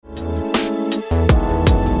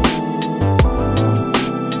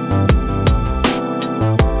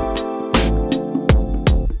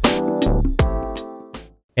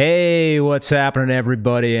what's happening,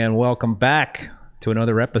 everybody, and welcome back to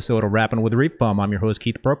another episode of Rapping with Reef Bum. I'm your host,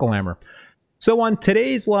 Keith Perkelhammer. So on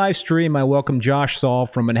today's live stream, I welcome Josh Saul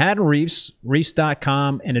from Manhattan Reefs,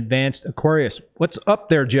 Reefs.com, and Advanced Aquarius. What's up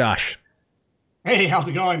there, Josh? Hey, how's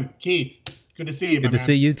it going, Keith? Good to see you, Good to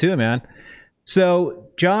see you too, man. So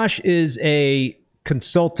Josh is a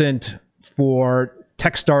consultant for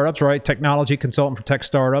tech startups, right? Technology consultant for tech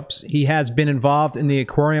startups. He has been involved in the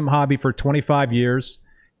aquarium hobby for 25 years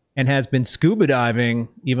and has been scuba diving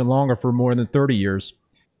even longer for more than 30 years.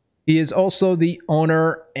 He is also the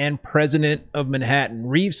owner and president of Manhattan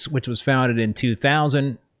Reefs, which was founded in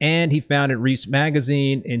 2000, and he founded Reefs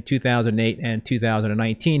Magazine in 2008 and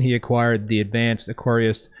 2019. He acquired the Advanced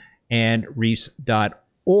Aquarius and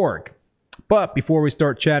Reefs.org. But before we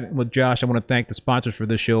start chatting with Josh, I want to thank the sponsors for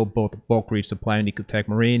this show, both Bulk Reef Supply and Ecotech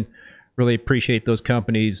Marine. Really appreciate those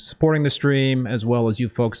companies supporting the stream, as well as you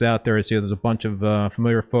folks out there. I see there's a bunch of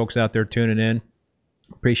familiar folks out there tuning in.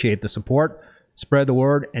 Appreciate the support. Spread the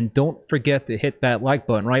word, and don't forget to hit that like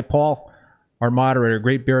button. Right, Paul? Our moderator,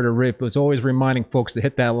 Great Bearded Reef, was always reminding folks to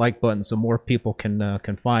hit that like button so more people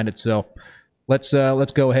can find it. So let's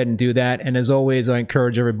go ahead and do that. And as always, I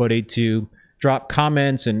encourage everybody to drop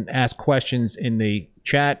comments and ask questions in the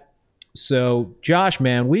chat. So, Josh,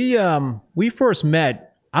 man, we first met.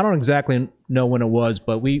 I don't exactly know when it was,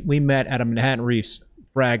 but we met at a Manhattan Reefs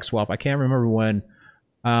frag swap. I can't remember when.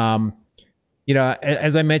 You know,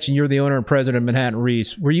 as I mentioned, you're the owner and president of Manhattan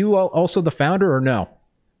Reefs. Were you also the founder or no?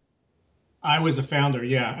 I was the founder,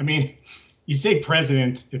 yeah. I mean, you say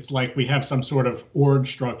president, it's like we have some sort of org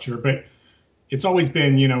structure, but it's always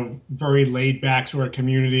been, you know, very laid back sort of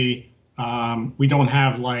community. We don't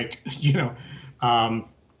have like, you know,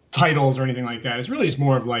 titles or anything like that. It's really just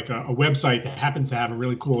more of like a website that happens to have a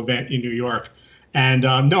really cool event in New York. And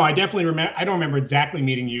no, I definitely remember, I don't remember exactly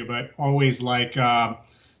meeting you, but always like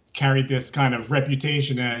carried this kind of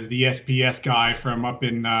reputation as the SPS guy from up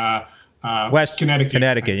in West Connecticut.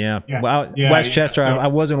 Connecticut, yeah. Yeah. Well, Yeah, Westchester. yeah. So, I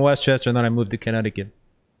was in Westchester, and then I moved to Connecticut.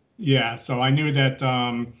 yeah, so I knew that,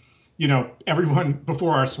 you know, everyone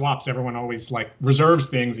before our swaps, everyone always like reserves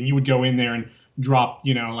things, and you would go in there and drop,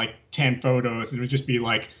 you know, like 10 photos, and it would just be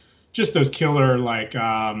like, just those killer, like,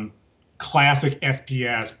 classic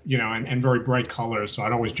SPS, you know, and very bright colors. So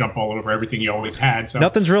I'd always jump all over everything you always had. So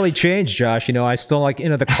Nothing's really changed, Josh. You know, I still like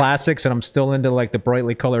into the classics, and I'm still into like the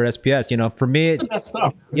brightly colored SPS. You know, for me, that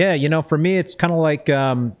stuff. yeah, you know, for me, it's kind of like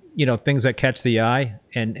you know, things that catch the eye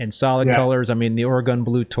and solid Yeah. colors. I mean, the Oregon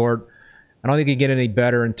Blue Tort. I don't think you get any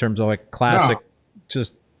better in terms of like classic, No.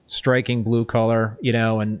 just striking blue color. You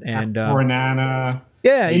know, and Coronana.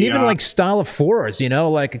 yeah, and The, even like Stylophores, you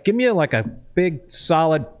know, like give me like a big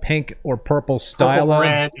solid pink or purple purple, Stylo.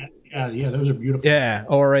 red. Yeah, those are beautiful. Yeah,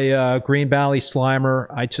 or a Green Valley Slimer.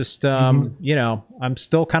 I just, you know, I'm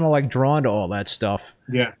still kind of like drawn to all that stuff.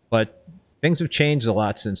 Yeah. But things have changed a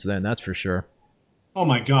lot since then, that's for sure. Oh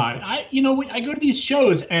my God. You know, I go to these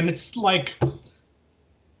shows and it's like,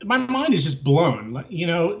 my mind is just blown. Like, you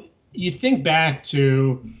know, you think back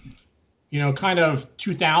to, you know, kind of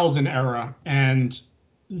 2000 era, and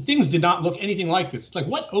things did not look anything like this. It's like,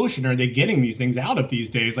 what ocean are they getting these things out of these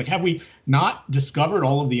days? Like, have we not discovered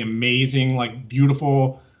all of the amazing, like,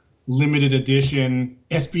 beautiful, limited edition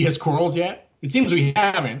SPS corals yet? It seems we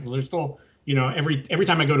haven't. There's still, you know, every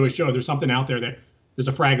time I go to a show, there's something out there that there's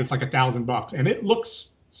a frag that's like $1,000, and it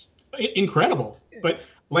looks incredible. But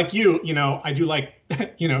like you know, I do like,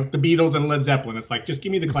 you know, the Beatles and Led Zeppelin. It's like, just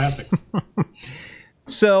give me the classics.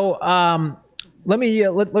 So,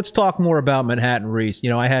 let's talk more about Manhattan Reefs. You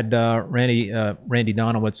know, I had Randy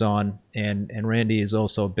Donowitz on, and Randy is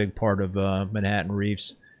also a big part of Manhattan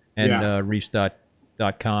Reefs and Yeah.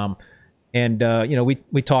 Reefs.com. And you know,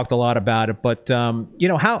 we talked a lot about it, but you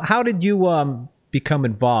know, how did you become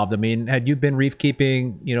involved? I mean, had you been reef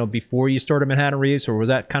keeping, you know, before you started Manhattan Reefs, or was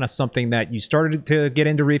that kind of something that you started to get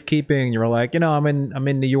into reef keeping and you were like, you know, I'm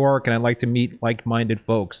in New York and I'd like to meet like-minded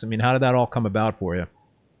folks? I mean, how did that all come about for you?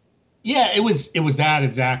 Yeah, it was that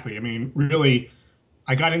exactly. I mean, really,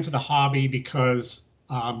 I got into the hobby because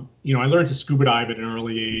you know, I learned to scuba dive at an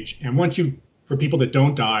early age, and for people that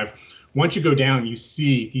don't dive, once you go down, you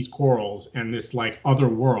see these corals and this like other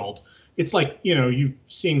world. It's like, you know, you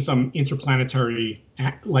seeing some interplanetary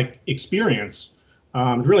like experience,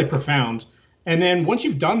 really profound. And then once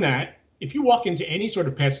you've done that, if you walk into any sort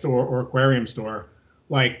of pet store or aquarium store,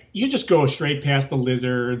 like you just go straight past the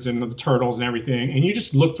lizards and the turtles and everything, and you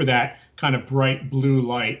just look for that kind of bright blue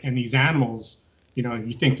light. And these animals, you know,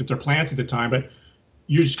 you think that they're plants at the time, but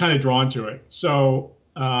you're just kind of drawn to it. So,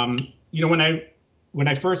 you know, when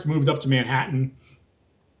I first moved up to Manhattan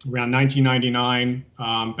around 1999,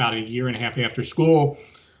 about a year and a half after school,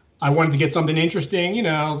 I wanted to get something interesting,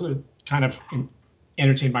 to kind of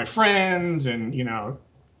entertain my friends and, to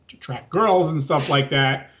attract girls and stuff like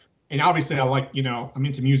that. And obviously I like, I'm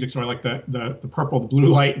into music, so I like the purple, the blue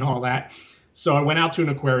light and all that. So I went out to an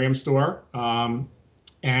aquarium store,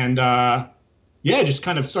 and yeah, just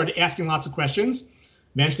kind of started asking lots of questions.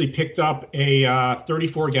 Eventually picked up a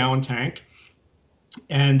 34-gallon tank,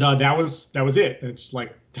 and that was it. It's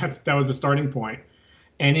like that was the starting point.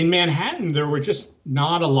 And in Manhattan, there were just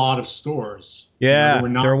not a lot of stores. Yeah,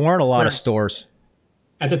 there weren't a lot of aquarium. stores.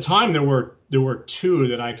 At the time, there were two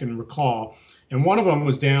that I can recall, and one of them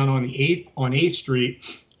was down on Eighth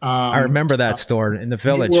Street. I remember that store in the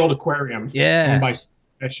village. World Aquarium, Yeah. owned by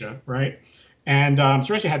Suresh, right? And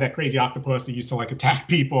Suresh had that crazy octopus that used to like attack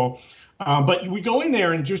people. But we go in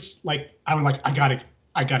there and just like I'm like I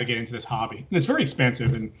gotta get into this hobby, and it's very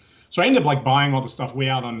expensive. And so I ended up like buying all the stuff way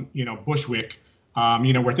out on Bushwick,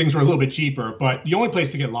 where things were a little bit cheaper. But the only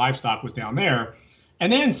place to get livestock was down there.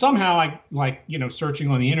 And then somehow I like searching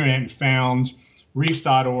on the internet and found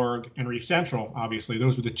Reefs.org and Reef Central. Obviously,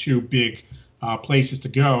 those were the two big places to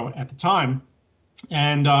go at the time.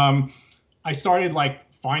 And I started like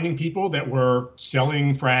finding people that were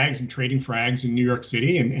selling frags and trading frags in New York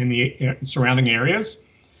City and the surrounding areas.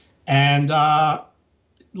 And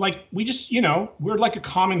like we just, we're like a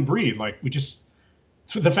common breed. Like we just,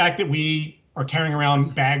 for the fact that we are carrying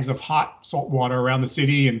around bags of hot salt water around the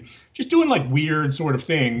city and just doing like weird sort of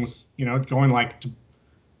things, going like to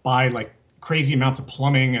buy like crazy amounts of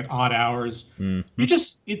plumbing at odd hours.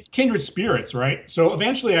 It's kindred spirits, right? So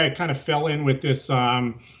eventually I kind of fell in with this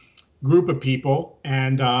group of people,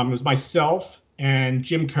 and it was myself and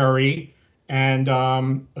Jim Curry and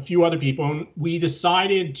a few other people. And we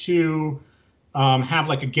decided to have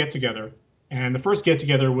like a get together. And the first get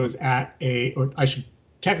together was at or I should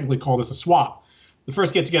technically call this a swap. The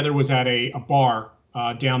first get together was at a bar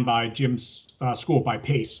down by Jim's school by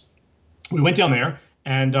Pace. We went down there,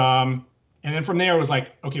 and then from there it was like,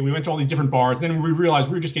 okay, we went to all these different bars. And then we realized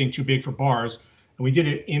we were just getting too big for bars. And we did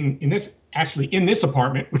it in this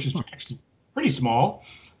apartment, which is actually pretty small.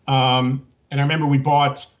 And I remember we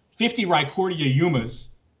bought 50 Rhycordia Yumas.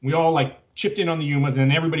 We all like chipped in on the Yumas, and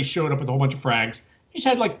then everybody showed up with a whole bunch of frags. We just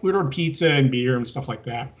had like, we ordered pizza and beer and stuff like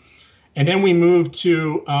that. And then we moved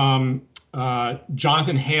to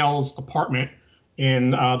Jonathan Hale's apartment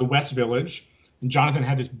in the West Village. And Jonathan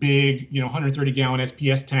had this big, 130-gallon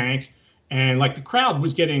SPS tank. And like the crowd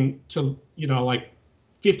was getting to, like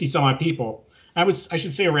 50 some odd people. I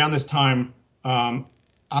should say around this time, I'm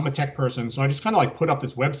a tech person. So I just kind of like put up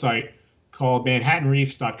this website called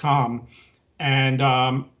ManhattanReefs.com. And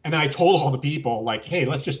I told all the people like, hey,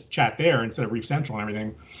 let's just chat there instead of Reef Central and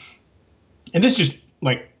everything. And this just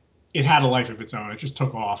like, it had a life of its own. It just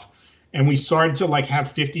took off. And we started to like have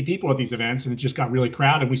 50 people at these events, and it just got really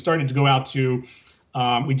crowded. We started to go out to,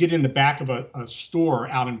 we did it in the back of a store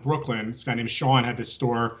out in Brooklyn. This guy named Sean had this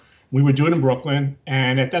store. We would do it in Brooklyn.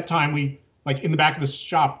 And at that time, we like in the back of the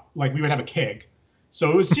shop, like we would have a keg. So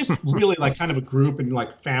it was just really like kind of a group and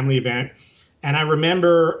like family event. And I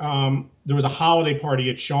remember there was a holiday party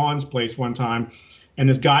at Sean's place one time, and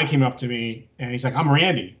this guy came up to me and he's like, I'm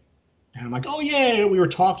Randy. And I'm like, oh yeah, we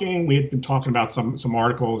had been talking about some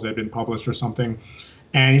articles that had been published or something.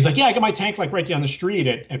 And he's like, yeah, I got my tank like right down the street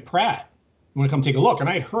at Pratt. You want to come take a look? And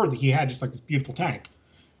I had heard that he had just like this beautiful tank.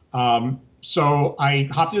 So I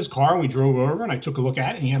hopped in his car and we drove over, and I took a look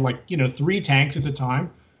at it. And he had like, 3 tanks at the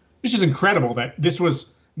time. It's just incredible that this was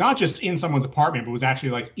not just in someone's apartment, but was actually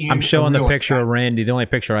like in. I'm showing the picture of Randy. The only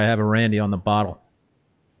picture I have of Randy on the bottle.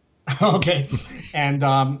 Okay. And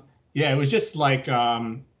yeah, it was just like,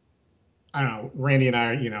 I don't know, Randy and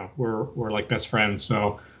I, we're like best friends.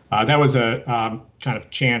 So that was a kind of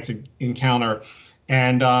chance encounter.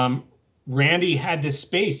 And Randy had this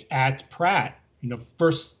space at Pratt.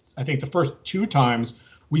 I think the first 2 times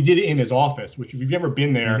we did it in his office, which if you've ever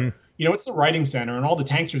been there, it's the writing center and all the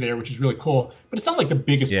tanks are there, which is really cool. But it's not like the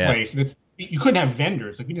biggest place. And you couldn't have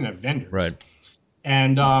vendors. Like we didn't have vendors. Right.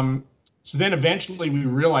 And so then eventually we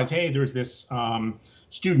realized, hey, there's this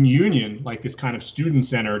student union, like this kind of student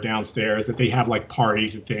center downstairs that they have like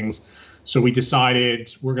parties and things. So we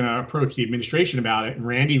decided we're going to approach the administration about it. And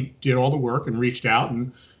Randy did all the work and reached out.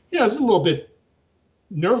 And, it's a little bit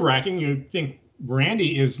nerve wracking. You think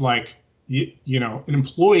Randy is like, an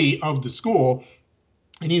employee of the school,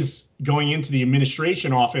 and he's going into the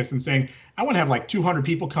administration office and saying, I want to have like 200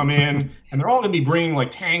 people come in, and they're all going to be bringing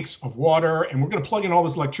like tanks of water, and we're going to plug in all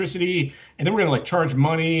this electricity, and then we're going to like charge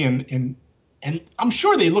money. And I'm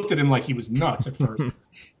sure they looked at him like he was nuts at first,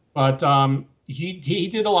 but he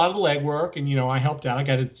did a lot of the legwork, and I helped out. I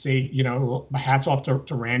got to say, my hats off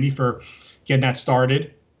to Randy for getting that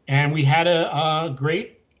started. and we had a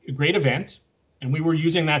great event, and we were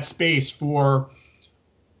using that space for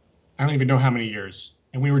I don't even know how many years.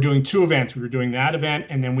 And we were doing two events. We were doing that event,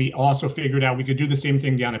 and then we also figured out we could do the same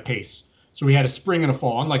thing down at Pace. So we had a spring and a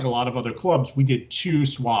fall. Unlike a lot of other clubs, we did two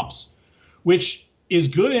swaps, which is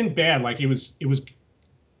good and bad. Like it was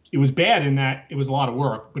bad in that it was a lot of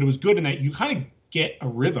work, but it was good in that you kind of get a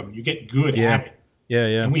rhythm. You get good Yeah. at it. Yeah.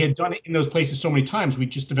 Yeah. And we had done it in those places so many times. We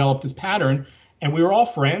just developed this pattern, and we were all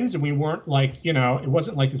friends, and we weren't like, it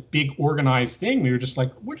wasn't like this big organized thing. We were just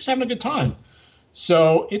like, we're just having a good time.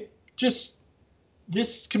 So it just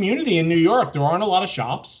this community in New York, there aren't a lot of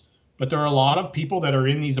shops, but there are a lot of people that are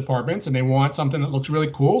in these apartments and they want something that looks really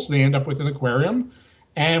cool. So they end up with an aquarium.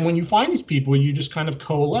 And when you find these people, you just kind of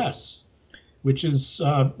coalesce, which is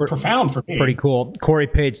profound for me. Pretty cool. Corey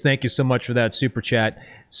Page, thank you so much for that super chat.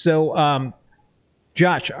 So,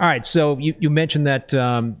 Josh, all right. So you mentioned that,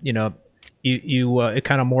 you it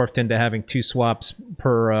kind of morphed into having two swaps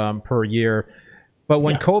per year. But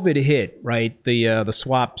when COVID hit, right, the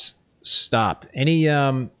swaps stopped.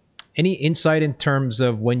 Any insight in terms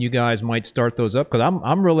of when you guys might start those up? Because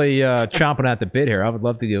I'm really chomping at the bit here. I would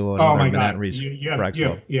love to do another Manhattan Reese. You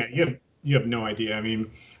have no idea. I mean,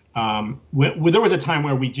 there was a time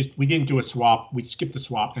where we didn't do a swap. We skipped the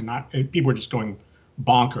swap, and people were just going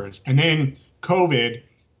bonkers. And then COVID,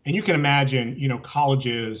 and you can imagine,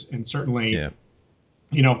 colleges and certainly,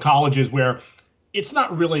 colleges where it's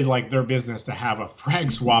not really like their business to have a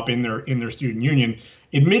frag swap in their student union.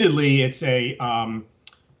 Admittedly, it's an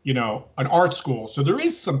art school, so there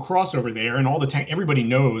is some crossover there, and all the time everybody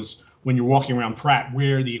knows when you're walking around Pratt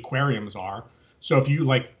where the aquariums are. So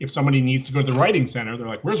if somebody needs to go to the writing center, they're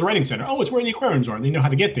like, "Where's the writing center?" "Oh, it's where the aquariums are," and they know how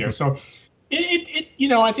to get there. So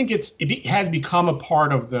I think it has become a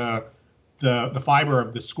part of the fiber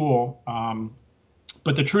of the school.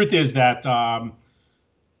 But the truth is that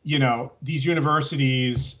these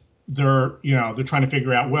universities, they're trying to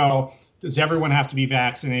figure out, well, does everyone have to be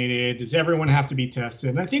vaccinated? Does everyone have to be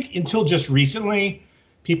tested? And I think until just recently,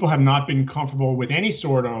 people have not been comfortable with any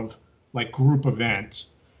sort of like group event.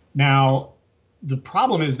 Now, the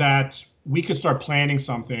problem is that we could start planning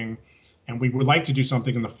something, and we would like to do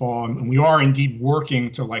something in the fall, and we are indeed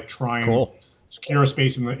working to like try and secure a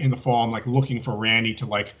space in the fall. I'm like looking for Randy to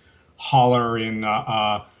like holler in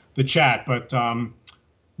the chat, but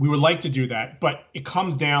we would like to do that. But it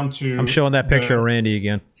comes down to I'm showing that picture of Randy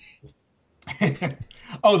again.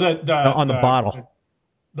 Oh, the bottle.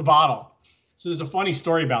 The bottle. So there's a funny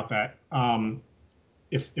story about that.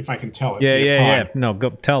 If I can tell it. Yeah. No, go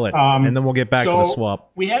tell it, and then we'll get back to the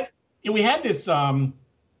swap. We had this kind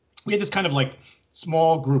of like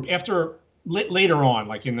small group after later on,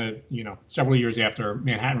 like in the several years after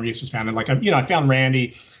Manhattan Reefs was founded. Like I found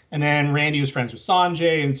Randy, and then Randy was friends with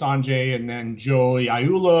Sanjay, and then Joe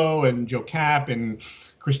Iaulo and Joe Cap and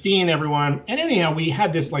Christine, everyone. And anyhow, we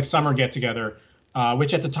had this like summer get together,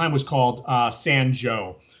 which at the time was called San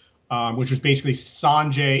Joe, which was basically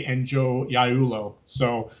Sanjay and Joe Iaulo.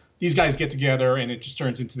 So these guys get together, and it just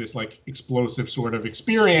turns into this like explosive sort of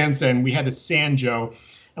experience. And we had this San Joe,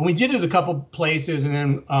 and we did it a couple places. And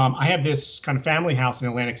then I have this kind of family house in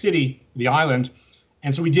Atlantic City, the island,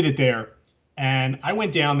 and so we did it there. And I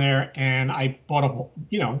went down there, and I bought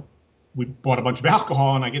we bought a bunch of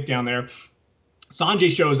alcohol, and I get down there.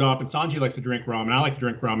 Sanjay shows up, and Sanjay likes to drink rum, and I like to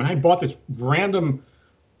drink rum. And I bought this random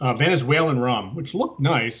Venezuelan rum, which looked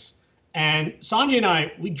nice. And Sanjay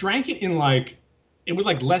and we drank it in it was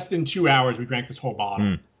like less than 2 hours. We drank this whole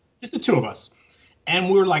bottle, just the two of us. And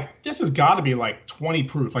we were like, this has got to be like 20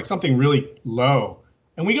 proof, like something really low.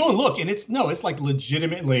 And we go and look, and it's like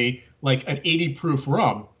legitimately like an 80 proof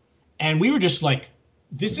rum. And we were just like,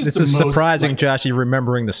 this is surprising, Josh, you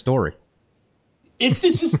remembering the story. If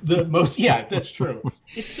this is the most, yeah, that's true.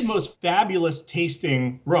 It's the most fabulous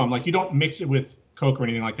tasting rum. Like you don't mix it with Coke or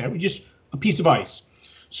anything like that. We just a piece of ice.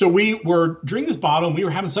 So we were drinking this bottle, and we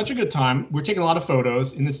were having such a good time. We're taking a lot of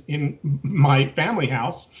photos in my family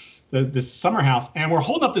house, this summer house, and we're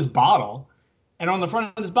holding up this bottle. And on the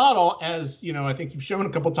front of this bottle, as I think you've shown a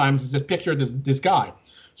couple of times, is a picture of this guy.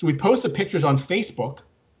 So we post the pictures on Facebook,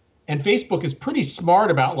 and Facebook is pretty smart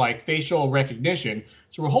about like facial recognition.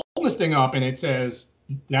 So we're holding this thing up, and it says,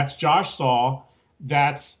 that's Josh Saul,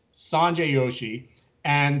 that's Sanjay Yoshi,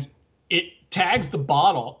 and it tags the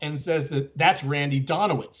bottle and says that's Randy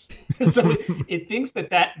Donowitz. So it thinks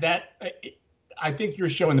that I think you're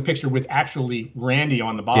showing the picture with actually Randy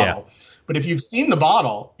on the bottle. Yeah. But if you've seen the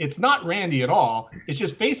bottle, it's not Randy at all. It's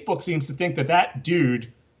just Facebook seems to think that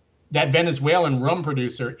dude, that Venezuelan rum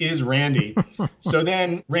producer, is Randy. So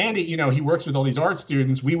then Randy, he works with all these art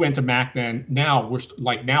students. We went to Mac then. Now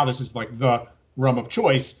this is like the rum of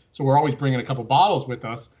choice. So we're always bringing a couple bottles with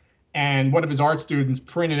us. And one of his art students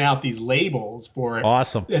printed out these labels for it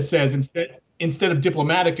Awesome. that says instead of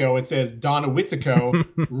Diplomatico, it says Donna Witzico,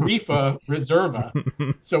 Rifa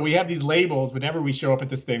Reserva. So we have these labels. Whenever we show up at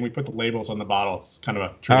this thing, we put the labels on the bottles. Kind of a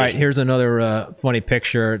All right, tradition. here's another funny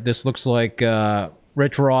picture. This looks like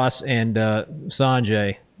Rich Ross and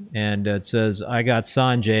Sanjay, and it says, "I got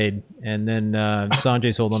Sanjay," and then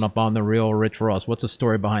Sanjay's holding up on the real Rich Ross. What's the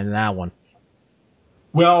story behind that one?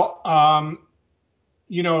 Well,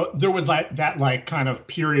 there was that like kind of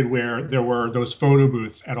period where there were those photo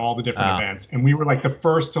booths at all the different Ah, events, and we were like the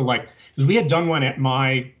first to like because we had done one at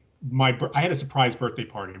I had a surprise birthday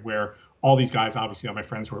party where all these guys, obviously all my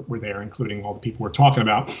friends were there, including all the people we're talking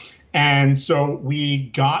about, and so we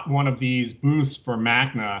got one of these booths for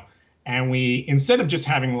Magna. And we, instead of just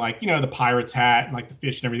having like, the pirate's hat and like the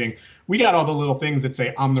fish and everything, we got all the little things that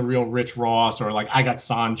say, I'm the real Rich Ross, or like, I got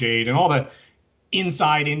Sanjay, and all the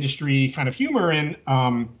inside industry kind of humor. And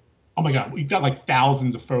oh my God, we've got like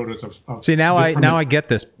thousands of photos of see, now I from his, now I get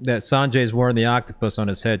this, that Sanjay's wearing the octopus on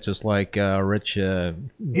his head, just like Rich.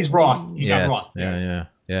 he's Ross. He got Yes, Ross.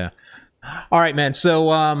 yeah. All right, man.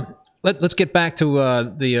 So let's get back to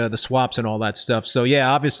the swaps and all that stuff. So yeah,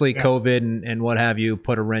 obviously Yeah. COVID and what have you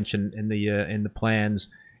put a wrench in the plans.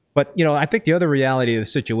 But I think the other reality of the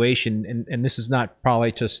situation, and this is not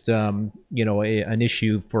probably just an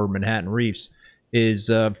issue for Manhattan Reefs, is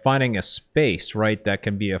finding a space, right, that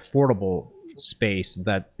can be affordable space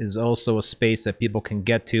that is also a space that people can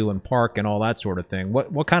get to and park and all that sort of thing.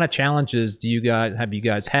 What kind of challenges do you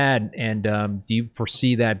guys had, and do you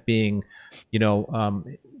foresee that being,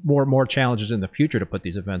 more challenges in the future to put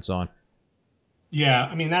these events on? Yeah,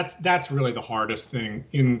 I mean that's really the hardest thing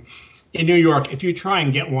in New York. If you try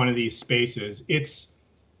and get one of these spaces,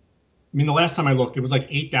 I mean the last time I looked, it was like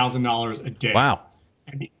 $8,000 a day. Wow.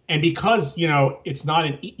 And because it's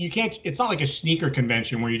not you can't, it's not like a sneaker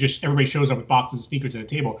convention where you just everybody shows up with boxes of sneakers and a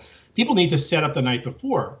table. People need to set up the night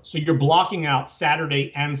before, so you're blocking out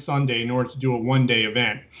Saturday and Sunday in order to do a 1 day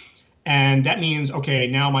event. And that means, okay,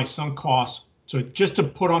 now my sunk cost, so just to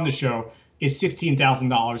put on the show, is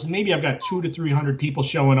 $16,000, and maybe I've got 200 to 300 people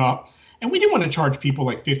showing up, and we didn't want to charge people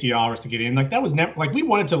like $50 to get in. Like that was never, like we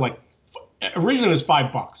wanted to like originally it was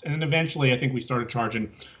 $5, and then eventually I think we started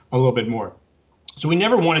charging a little bit more. So we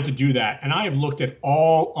never wanted to do that. And I have looked at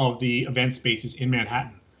all of the event spaces in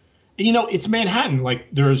Manhattan. And it's Manhattan. Like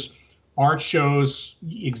there's art shows,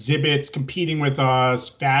 exhibits competing with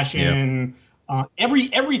us, Yeah. fashion,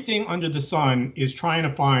 everything under the sun is trying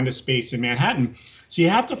to find a space in Manhattan. So you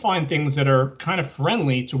have to find things that are kind of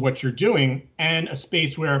friendly to what you're doing and a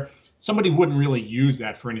space where somebody wouldn't really use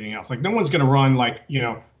that for anything else. Like no one's going to run like,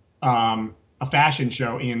 a fashion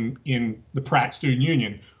show in the Pratt Student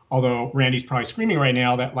Union. Although Randy's probably screaming right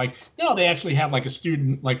now that like, no, they actually have like a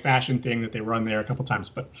student like fashion thing that they run there a couple times.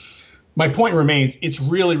 But my point remains, it's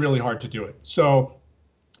really, really hard to do it. So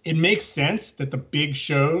it makes sense that the big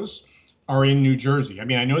shows are in New Jersey. I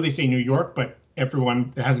mean, I know they say New York, but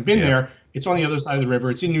everyone that hasn't been Yeah. there, it's on the other side of the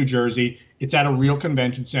river. It's in New Jersey. It's at a real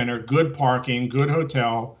convention center, good parking, good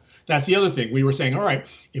hotel. That's the other thing. We were saying, all right,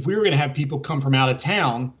 if we were going to have people come from out of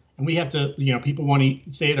town and we have to, people want to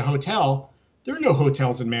stay at a hotel, there are no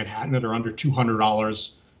hotels in Manhattan that are under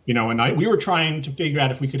 $200, a night. We were trying to figure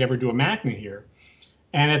out if we could ever do a Magna here.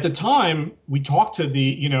 And at the time, we talked to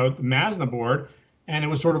the Masna board, and it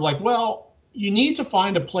was sort of like, well, you need to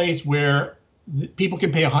find a place where people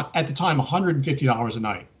can pay at the time $150 a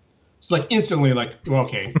night. It's like instantly like, well,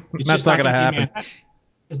 okay, it's That's just not not going to going to be happen. Manhattan.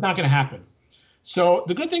 It's not going to happen. So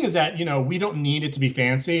the good thing is that, we don't need it to be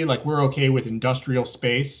fancy. Like we're okay with industrial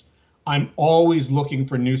space. I'm always looking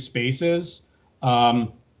for new spaces.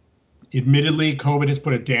 Um, Admittedly, COVID has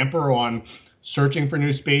put a damper on searching for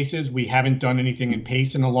new spaces. We haven't done anything in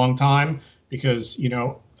Pace in a long time because,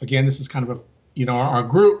 again, this is kind of our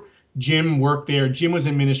group. Jim worked there. Jim was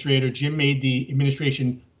administrator. Jim made the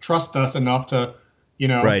administration trust us enough to,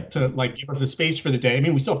 Right. to like give us a space for the day. I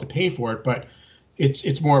mean, we still have to pay for it, but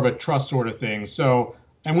it's more of a trust sort of thing. So,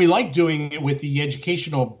 and we like doing it with the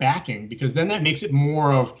educational backing because then that makes it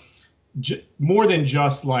more than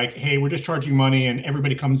just like, hey, we're just charging money and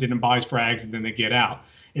everybody comes in and buys frags and then they get out.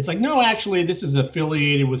 It's like, no, actually, this is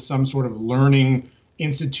affiliated with some sort of learning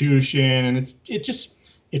institution, and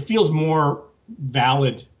it feels more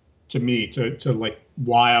valid to me to like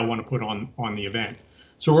why I want to put on the event.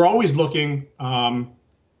 So we're always looking.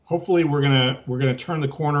 Hopefully, we're gonna turn the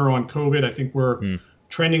corner on COVID. I think we're Hmm.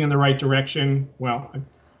 trending in the right direction. Well,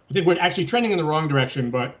 I think we're actually trending in the wrong direction,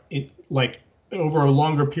 but like over a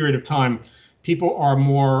longer period of time, people are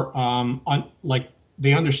more like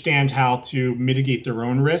they understand how to mitigate their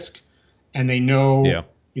own risk, and they Yeah.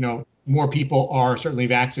 know, more people are certainly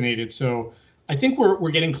vaccinated. So I think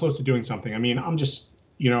we're getting close to doing something. I mean, I'm just,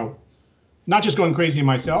 you know, not just going crazy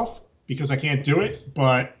myself because I can't do it,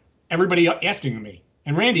 but everybody asking me,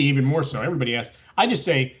 and Randy even more so. Everybody asks. I just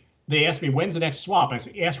say they ask me when's the next swap, and I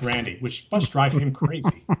say ask Randy, which must drive him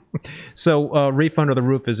crazy. So, Reef Under the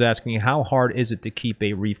Roof is asking, how hard is it to keep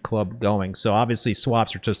a Reef Club going? So, obviously,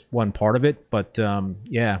 swaps are just one part of it, but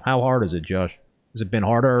yeah, how hard is it, Josh? Has it been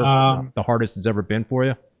harder? Um, The hardest it's ever been for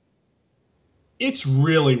you? it's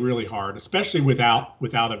really, really hard, especially without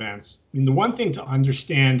events. I mean, the one thing to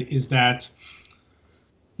understand is that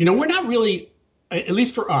we're not really, at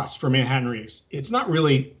least for us, for Manhattan Reefs, it's not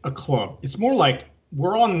really a club. It's more like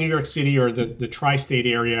we're all in New York City or the tri-state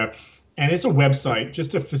area, and it's a website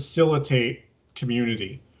just to facilitate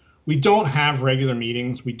community. We don't have regular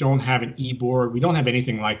meetings. We don't have an e-board. We don't have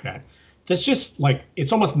anything like that. That's just like,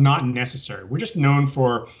 it's almost not necessary. We're just known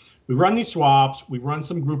for, we run these swaps, we run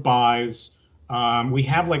some group buys. We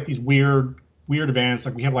have like these weird events.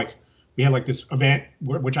 Like we had like this event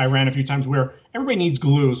which I ran a few times where everybody needs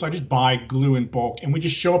glue, so I just buy glue in bulk, and we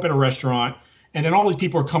just show up at a restaurant, and then all these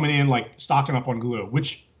people are coming in like stocking up on glue,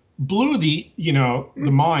 which blew the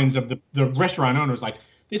minds of the restaurant owners. Like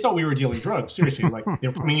they thought we were dealing drugs. Seriously, like they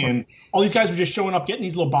were coming in. All these guys were just showing up, getting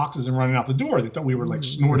these little boxes, and running out the door. They thought we were like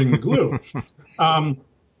snorting the glue. Um,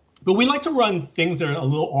 but we like to run things that are a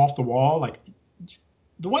little off the wall. Like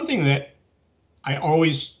the one thing that I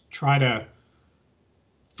always try to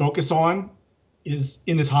focus on is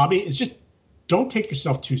in this hobby is just don't take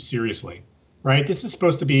yourself too seriously, right? This is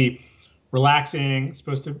supposed to be relaxing, it's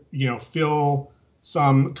supposed to, fill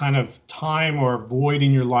some kind of time or void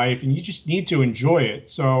in your life, and you just need to enjoy it.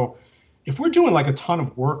 So if we're doing like a ton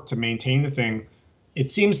of work to maintain the thing, it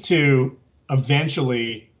seems to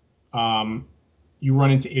eventually you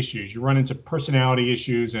run into issues. You run into personality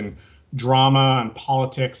issues and drama and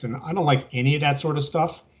politics, and I don't like any of that sort of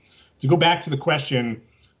stuff. To go back to the question,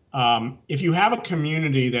 if you have a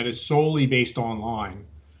community that is solely based online,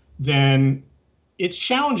 then it's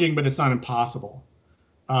challenging, but it's not impossible.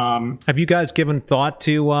 Have you guys given thought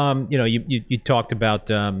to, you talked about,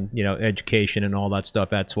 education and all that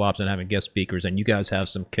stuff at Swaps and having guest speakers, and you guys have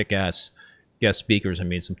some kick-ass guest speakers. I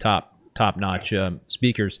mean, some top-notch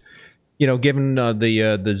speakers. Given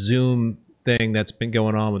the Zoom thing that's been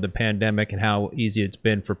going on with the pandemic and how easy it's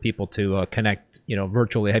been for people to connect,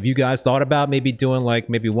 virtually. Have you guys thought about maybe doing like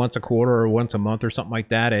maybe once a quarter or once a month or something like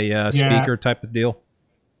that, a Yeah, speaker type of deal?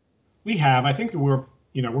 we have. I think that we're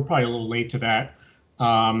probably a little late to that.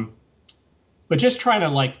 Um, but just trying to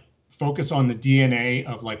like focus on the DNA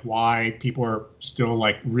of like why people are still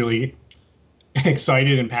like really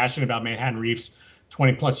excited and passionate about Manhattan Reefs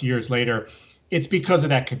 20 plus years later. It's because of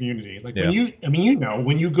that community. Like Yeah. I mean,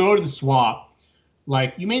 when you go to the swap,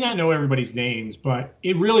 like you may not know everybody's names, but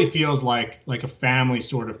it really feels like a family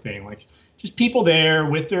sort of thing. Like just people there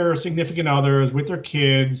with their significant others, with their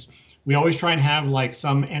kids. We always try and have like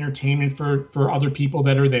some entertainment for other people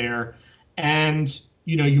that are there. And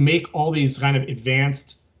you make all these kind of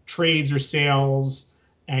advanced trades or sales,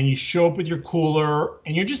 and you show up with your cooler,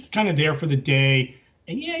 and you're just kind of there for the day.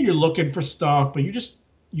 And yeah, you're looking for stuff, but you're just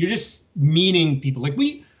meeting people. Like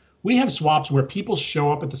we have swaps where people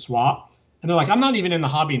show up at the swap, and they're like, I'm not even in the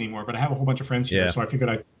hobby anymore, but I have a whole bunch of friends here, Yeah. so I figured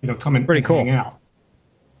I'd come in Pretty and hang cool. out.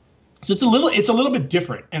 So it's a little bit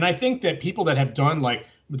different. And I think that people that have done like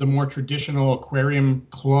the more traditional aquarium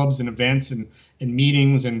clubs and events and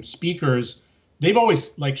meetings and speakers, they've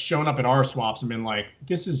always like shown up at our swaps and been like,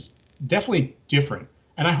 this is definitely different.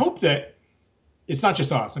 And I hope that it's not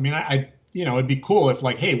just us. I mean, it'd be cool if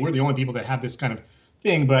like, hey, we're the only people that have this kind of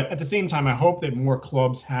thing. But at the same time, I hope that more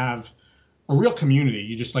clubs have a real community.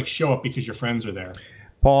 You just like show up because your friends are there.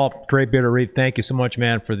 Paul, Great Beer to Reef, thank you so much,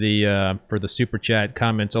 man, for the super chat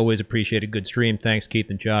comments. Always appreciate a good stream. Thanks,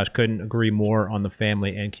 Keith and Josh. Couldn't agree more on the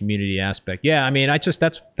family and community aspect. Yeah, I mean,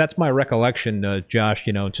 that's my recollection, Josh.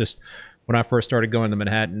 Just when I first started going to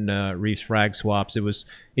Manhattan Reefs frag swaps,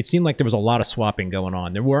 it seemed like there was a lot of swapping going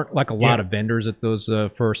on. There weren't like a lot Yeah. of vendors at those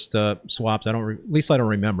first swaps. At least I don't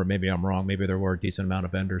remember. Maybe I'm wrong. Maybe there were a decent amount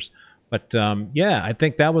of vendors. But yeah, I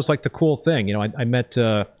think that was like the cool thing. I met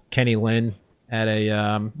Kenny Lynn at a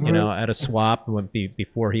at a swap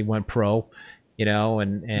before he went pro,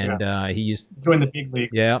 and he used. Join the big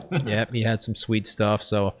leagues. Yeah, yeah, he had some sweet stuff.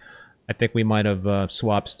 So I think we might have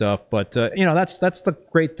swapped stuff, but that's the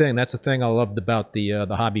great thing. That's the thing I loved about the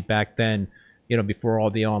hobby back then. Before all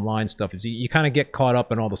the online stuff is you kind of get caught up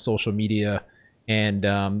in all the social media and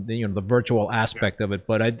the virtual aspect of it.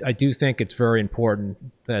 But I do think it's very important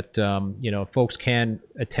that folks can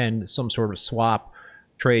attend some sort of swap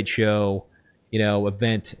trade show,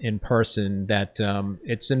 event in person, that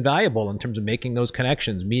it's invaluable in terms of making those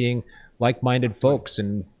connections, meeting like-minded folks,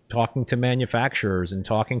 and talking to manufacturers and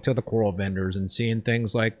talking to the coral vendors and seeing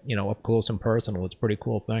things like up close and personal. It's a pretty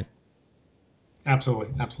cool thing. Absolutely,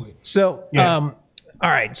 absolutely. So, Yeah. all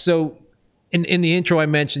right. So, in the intro, I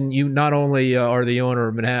mentioned you not only are the owner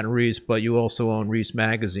of Manhattan Reefs, but you also own Reefs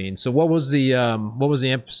Magazine. So, what was the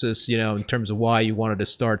emphasis, in terms of why you wanted to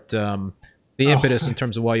start the impetus in Oh,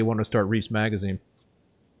 terms of why you want to start Reefs Magazine?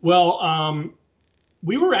 well,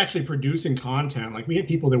 we were actually producing content. Like we had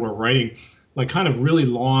people that were writing like kind of really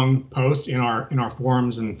long posts in our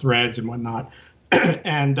forums and threads and whatnot.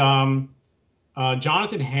 And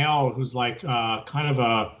Jonathan Hale, who's like kind of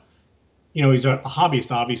a he's a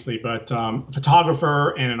hobbyist, obviously, but a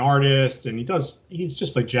photographer and an artist, and he's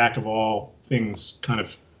just like jack of all things, kind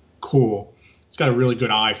of cool. He's got a really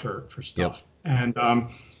good eye for Yep. stuff. And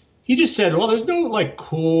he just said, well, there's no like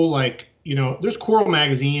cool, like, there's Coral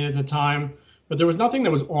Magazine at the time, but there was nothing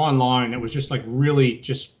that was online that was just like really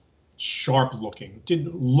just sharp looking.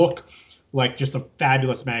 Didn't look like just a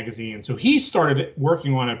fabulous magazine. So he started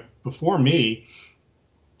working on it before me,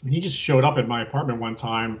 and he just showed up at my apartment one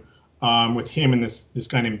time with him and this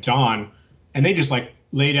guy named Don, and they just like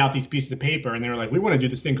laid out these pieces of paper, and they were like, "We want to do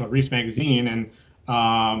this thing called Reefs Magazine, and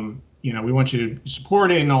we want you to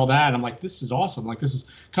support it and all that." And I'm like, "This is awesome! Like this is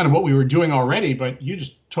kind of what we were doing already, but you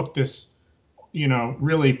just took this,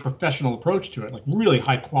 really professional approach to it, like really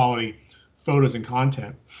high quality photos and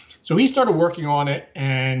content." So he started working on it,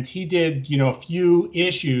 and he did, a few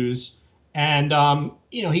issues, and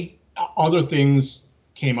he other things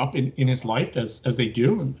came up in his life as they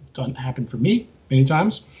do, and done happened for me many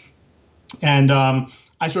times. And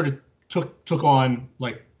I sort of took on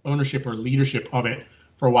like ownership or leadership of it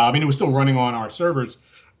for a while. I mean, it was still running on our servers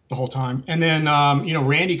the whole time. And then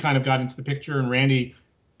Randy kind of got into the picture, and Randy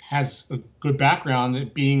has a good background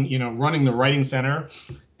at being running the writing center.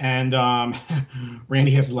 And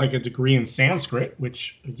Randy has like a degree in Sanskrit,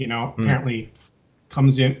 which Hmm. apparently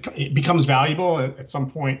it becomes valuable at some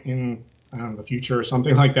point in, I don't know, the future or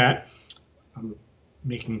something like that. I'm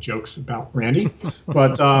making jokes about Randy,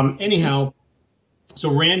 but anyhow, so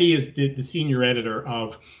Randy is the senior editor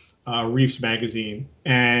of Reefs Magazine,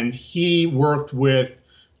 and he worked with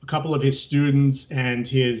a couple of his students and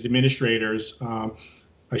his administrators.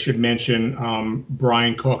 I should mention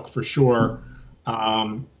Brian Cook for sure.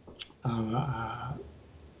 Um, uh,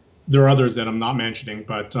 there are others that I'm not mentioning,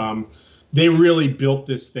 but they really built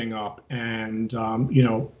this thing up. And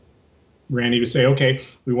Randy would say, "Okay,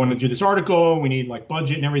 we want to do this article. We need like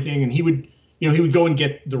budget and everything." And he would go and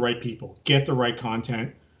get the right people, get the right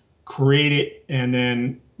content, create it, and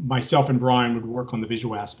then myself and Brian would work on the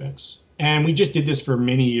visual aspects. And we just did this for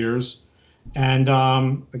many years. And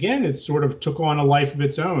again, it sort of took on a life of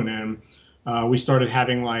its own. And we started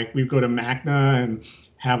having like we'd go to MACNA and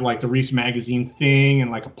have like the Reefs Magazine thing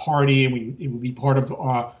and like a party, and it would be part of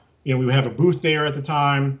we would have a booth there at the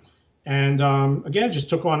time. And again, just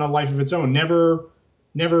took on a life of its own. Never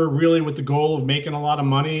really with the goal of making a lot of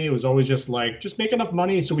money. It was always just like just make enough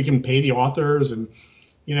money so we can pay the authors, and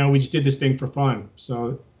we just did this thing for fun.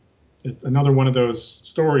 So it's another one of those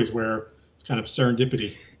stories where it's kind of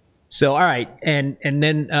serendipity. So, all right, and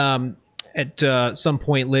then at some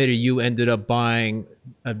point later, you ended up buying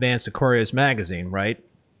Advanced Aquarius magazine, right?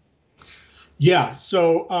 Yeah.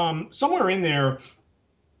 So somewhere in there,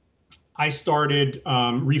 I started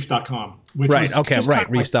Reefs.com, which Right. was Okay. just kind Right.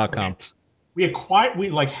 of like, okay, Reefs.com. we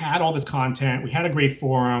like had all this content. We had a great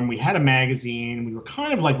forum. We had a magazine. We were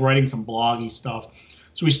kind of like writing some bloggy stuff.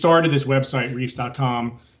 So we started this website,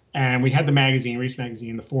 Reefs.com, and we had the magazine, Reefs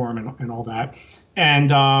Magazine, the forum, and all that.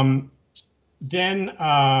 And then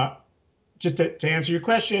just to answer your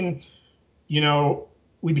question, you know,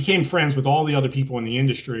 we became friends with all the other people in the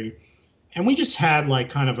industry, and we just had like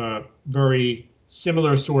kind of a very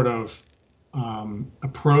similar sort of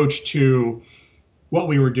approach to what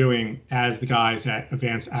we were doing as the guys at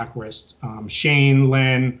Advanced Aquarist. Shane,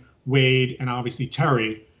 Len, Wade, and obviously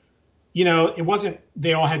Terry. It wasn't,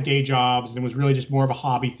 they all had day jobs, and it was really just more of a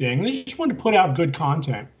hobby thing. And they just wanted to put out good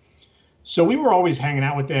content. So we were always hanging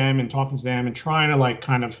out with them and talking to them and trying to like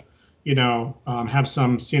kind of, have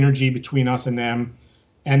some synergy between us and them.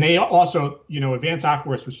 And they also, Advanced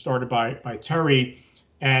Aquarist was started by Terry,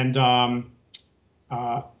 and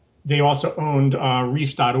uh, they also owned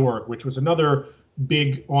Reefs.org, which was another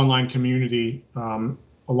big online community a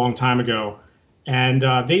long time ago. And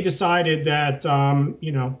they decided that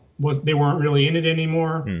they weren't really in it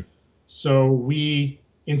anymore. Hmm. So we,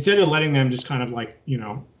 instead of letting them just kind of like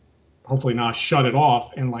hopefully not shut it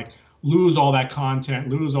off and like lose all that content,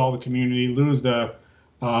 lose all the community, lose the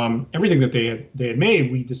everything that they had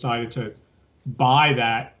made, we decided to buy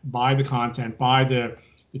that, buy the content, buy the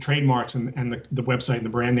trademarks and the website and the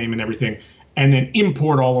brand name and everything, and then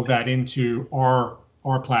import all of that into our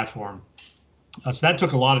platform. So that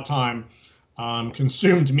took a lot of time,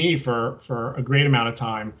 consumed me for a great amount of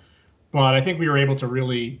time, but I think we were able to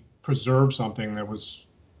really preserve something that was,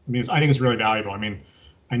 I mean, I think it's really valuable. I mean,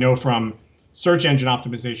 I know from search engine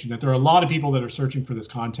optimization that there are a lot of people that are searching for this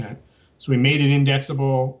content. So we made it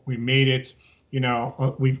indexable. We made it,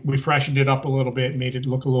 we freshened it up a little bit, made it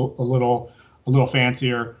look a little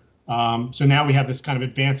fancier. So now we have this kind of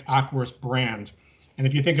advanced Aquarist brand. And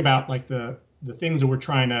if you think about like the things that we're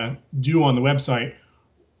trying to do on the website,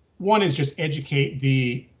 one is just educate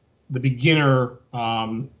the beginner,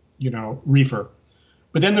 reefer.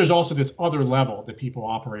 But then there's also this other level that people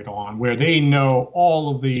operate on where they know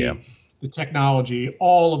all of the technology,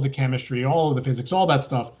 all of the chemistry, all of the physics, all that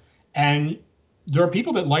stuff. And there are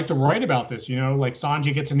people that like to write about this, like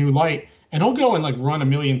Sanjay gets a new light and he'll go and like run a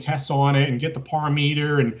million tests on it and get the par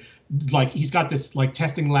meter, and like he's got this like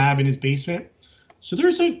testing lab in his basement. So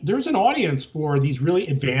there's an audience for these really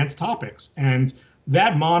advanced topics, and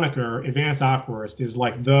that moniker, Advanced Aquarist, is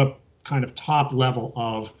like the kind of top level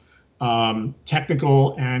of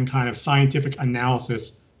technical and kind of scientific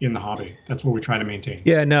analysis in the hobby. That's what we try to maintain.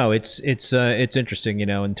 Yeah, no, it's interesting,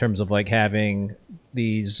 in terms of like having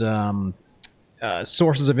these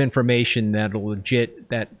sources of information that are legit,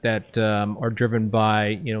 that are driven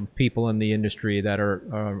by people in the industry that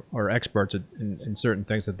are experts in certain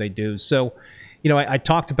things that they do. So, I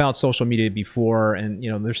talked about social media before, and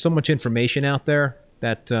there's so much information out there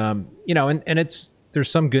that and there's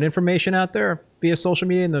some good information out there via social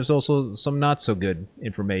media, and there's also some not so good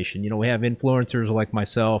information. We have influencers like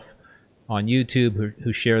myself on YouTube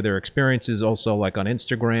who share their experiences, also like on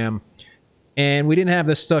Instagram. And we didn't have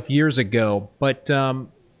this stuff years ago, but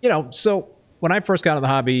so when I first got into the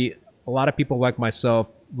hobby, a lot of people like myself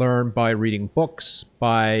learned by reading books,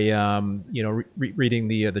 by reading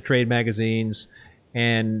the trade magazines,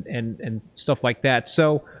 and stuff like that.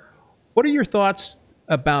 So, what are your thoughts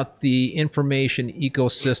about the information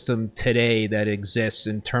ecosystem today that exists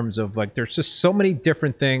in terms of like there's just so many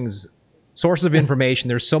different things, sources of information,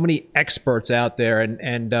 there's so many experts out there,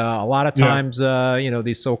 and a lot of times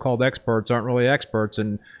these so-called experts aren't really experts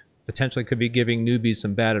and potentially could be giving newbies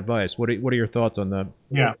some bad advice. What are your thoughts on that?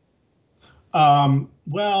 Yeah.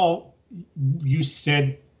 Well, you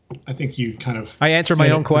said, I think you kind of I answered my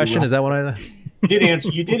own question. Well. Is that what I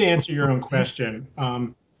You did answer your own question.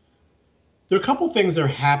 There are a couple things that are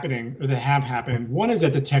happening, or that have happened. One is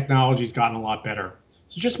that the technology's gotten a lot better.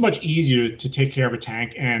 It's just much easier to take care of a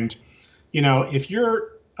tank. And, if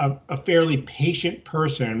you're a fairly patient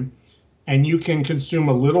person and you can consume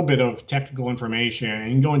a little bit of technical information and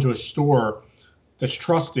you can go into a store that's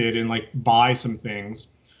trusted and like buy some things,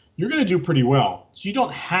 you're going to do pretty well. So you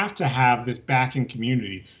don't have to have this backing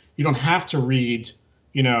community. You don't have to read,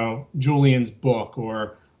 Julian's book,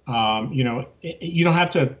 or, you don't have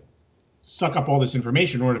to suck up all this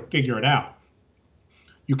information in order to figure it out.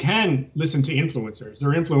 You can listen to influencers. There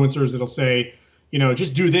are influencers that'll say,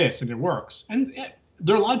 just do this and it works. And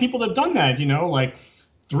there are a lot of people that have done that, like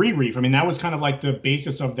 3Reef. I mean, that was kind of like the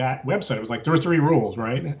basis of that website. It was like, there were 3 rules,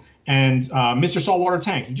 right? And Mr. Saltwater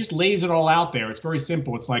Tank, he just lays it all out there. It's very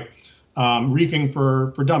simple. It's like reefing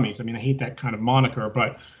for dummies. I mean, I hate that kind of moniker,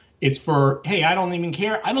 but it's for, hey, I don't even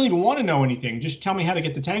care. I don't even want to know anything. Just tell me how to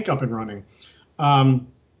get the tank up and running.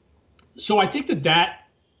 So I think that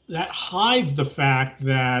hides the fact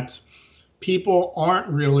that people aren't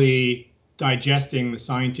really digesting the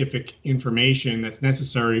scientific information that's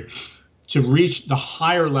necessary to reach the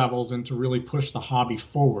higher levels and to really push the hobby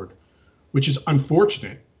forward, which is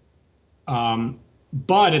unfortunate.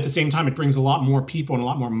 But at the same time, it brings a lot more people and a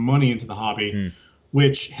lot more money into the hobby,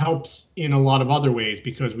 which helps in a lot of other ways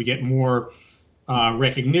because we get more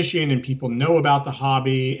recognition and people know about the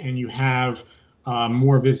hobby, and you have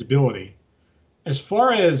more visibility. As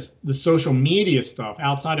far as the social media stuff,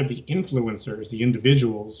 outside of the influencers, the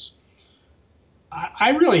individuals,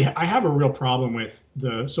 I have a real problem with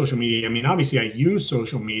the social media. I mean, obviously I use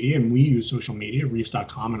social media, and we use social media,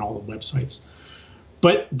 reefs.com and all the websites,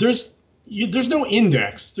 but there's no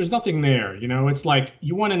index. There's nothing there. It's like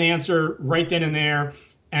you want an answer right then and there.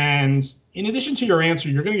 And in addition to your answer,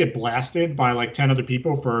 you're going to get blasted by like 10 other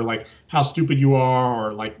people for like how stupid you are,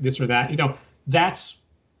 or like this or that. That's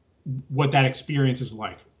what that experience is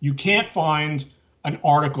like. You can't find an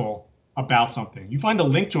article about something. You find a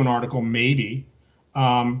link to an article, maybe,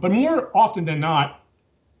 but more often than not,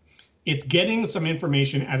 it's getting some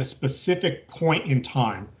information at a specific point in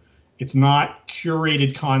time. It's not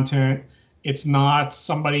curated content. It's not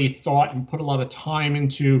somebody thought and put a lot of time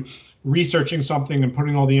into researching something and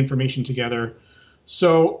putting all the information together.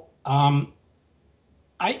 So I,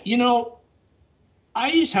 you know,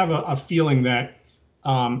 I just have a feeling that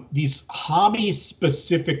these hobby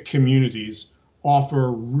specific communities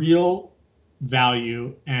offer real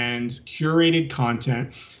value and curated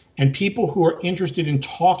content, and people who are interested in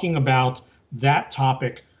talking about that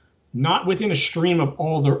topic, not within a stream of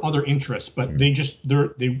all their other interests, but they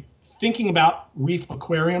thinking about reef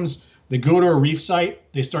aquariums. They go to a reef site,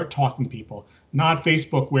 they start talking to people, not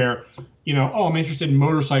Facebook where, oh, I'm interested in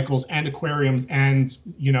motorcycles and aquariums and,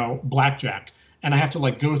 blackjack. And I have to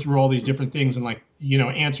like go through all these different things and like,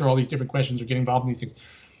 answer all these different questions or get involved in these things.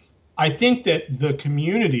 I think that the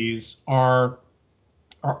communities are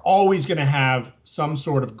always going to have some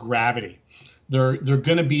sort of gravity. They're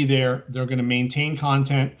going to be there. They're going to maintain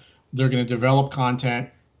content. They're going to develop content,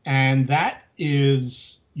 and that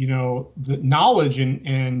is, the knowledge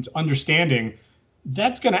and understanding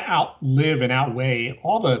that's going to outlive and outweigh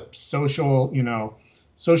all the social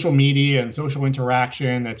media and social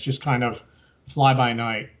interaction that's just kind of fly by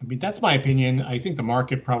night. I mean, that's my opinion. I think the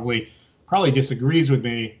market probably disagrees with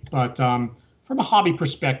me, but from a hobby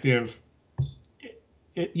perspective,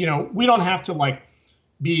 we don't have to like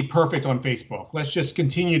be perfect on Facebook. Let's just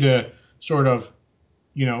continue to sort of,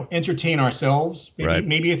 entertain ourselves. Right.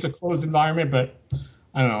 Maybe it's a closed environment, but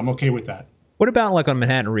I don't know. I'm okay with that. What about like on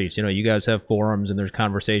Manhattan Reefs? You guys have forums and there's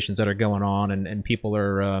conversations that are going on, and people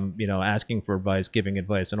are, asking for advice, giving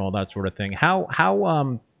advice, and all that sort of thing.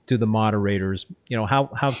 How do the moderators,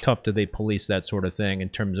 how tough do they police that sort of thing in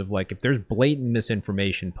terms of like if there's blatant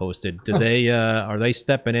misinformation posted, do they are they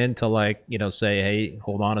stepping in to like say, hey,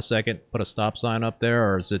 hold on a second, put a stop sign up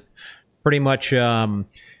there, or is it pretty much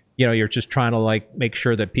you're just trying to like make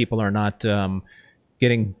sure that people are not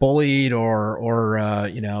getting bullied or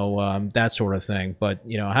that sort of thing. But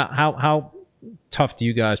how tough do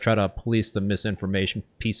you guys try to police the misinformation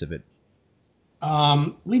piece of it?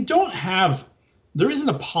 We don't have. There isn't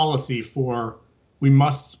a policy for we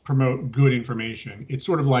must promote good information. It's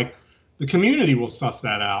sort of like the community will suss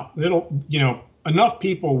that out. Enough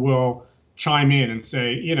people will chime in and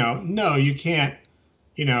say, no, you can't,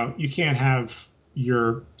 you can't have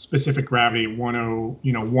your specific gravity 10,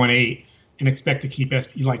 18 and expect to keep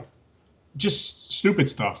like just stupid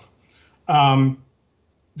stuff.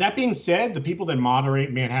 That being said, the people that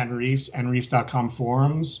moderate Manhattan Reefs and reefs.com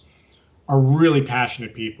forums are really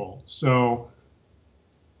passionate people. So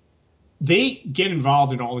they get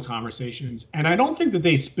involved in all the conversations, and I don't think that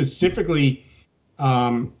they specifically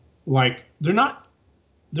like they're not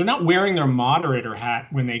wearing their moderator hat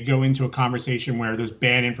when they go into a conversation where there's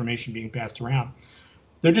bad information being passed around.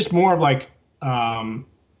 They're just more of like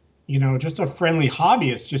just a friendly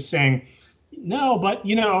hobbyist just saying, no, but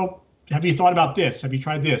have you thought about this? Have you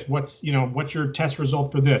tried this? What's your test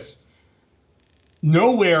result for this?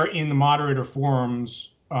 Nowhere in the moderator forums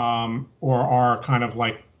or our kind of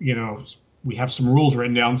like, we have some rules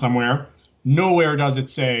written down somewhere. Nowhere does it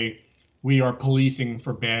say we are policing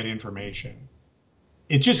for bad information.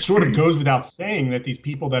 It just sort of goes without saying that these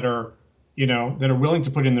people that are willing to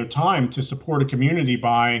put in their time to support a community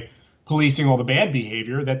by policing all the bad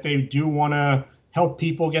behavior, that they do want to help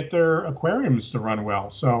people get their aquariums to run well.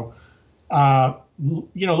 So,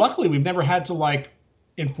 luckily we've never had to like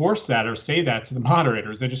enforce that or say that to the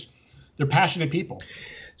moderators. They're passionate people.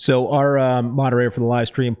 So our moderator for the live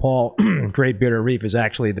stream, Paul Great Bearded Reef, is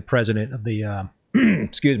actually the president of the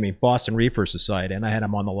excuse me, Boston Reefer Society, and I had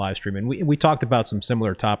him on the live stream, and we talked about some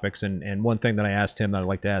similar topics. And one thing that I asked him that I'd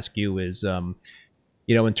like to ask you is,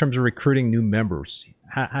 in terms of recruiting new members,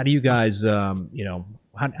 how do you guys, how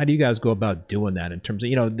do you guys go about doing that in terms of,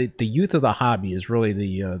 the youth of the hobby is really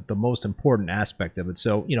the most important aspect of it.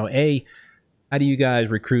 So, how do you guys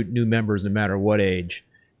recruit new members no matter what age?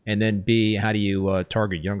 And then B, how do you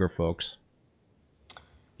target younger folks?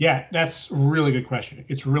 Yeah, that's a really good question.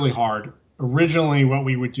 It's really hard. Originally, what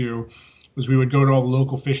we would do was we would go to all the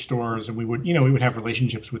local fish stores, and we would have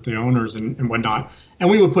relationships with the owners and whatnot. And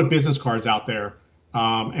we would put business cards out there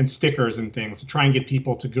and stickers and things to try and get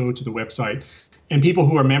people to go to the website. And people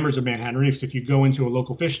who are members of Manhattan Reefs, if you go into a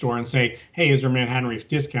local fish store and say, hey, is there a Manhattan Reef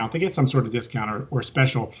discount? They get some sort of discount or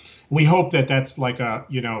special. We hope that that's like a,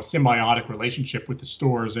 symbiotic relationship with the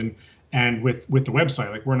stores and with the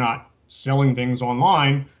website. Like, we're not selling things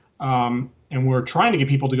online, and we're trying to get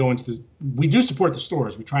people to go into we do support the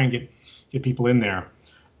stores. We try and get people in there.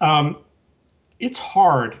 It's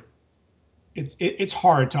hard. It's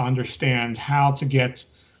hard to understand how to get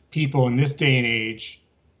people in this day and age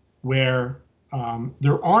where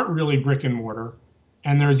there aren't really brick and mortar,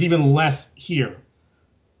 and there's even less here.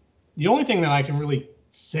 the only thing that I can really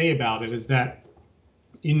say about it is that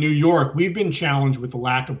in New York, we've been challenged with the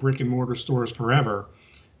lack of brick and mortar stores forever,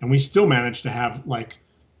 and we still manage to have like,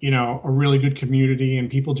 a really good community, and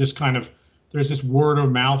people just kind of, there's this word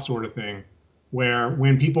of mouth sort of thing where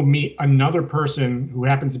when people meet another person who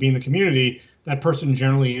happens to be in the community, that person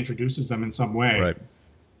generally introduces them in some way. Right.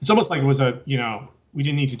 It's almost like it was we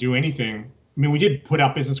didn't need to do anything. I mean, we did put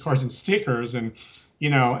out business cards and stickers, and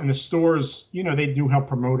and the stores, they do help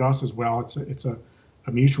promote us as well. It's a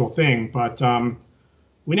mutual thing, but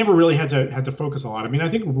we never really had to focus a lot. I mean, I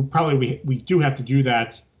think we do have to do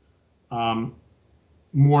that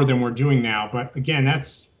more than we're doing now. But again,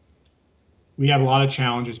 we have a lot of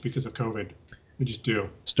challenges because of COVID. We just do.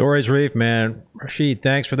 Stories Reef, man. Rashid,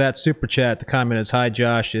 thanks for that super chat. The comment is, "Hi,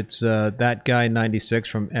 Josh. It's that guy 96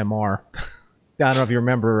 from MR." I don't know if you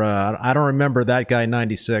remember. I don't remember that guy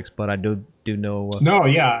 96, but I do know. No,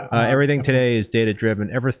 yeah. Everything today is data driven.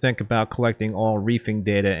 Ever think about collecting all reefing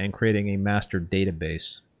data and creating a master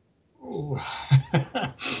database?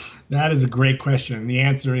 That is a great question. The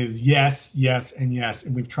answer is yes, yes, and yes.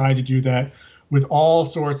 And we've tried to do that with all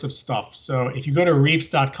sorts of stuff. So if you go to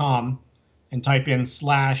reefs.com and type in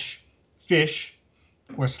 /fish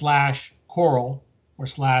or /coral or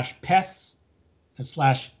 /pests and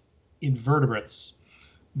 /invertebrates,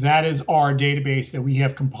 that is our database that we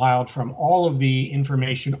have compiled from all of the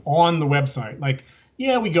information on the website. Like,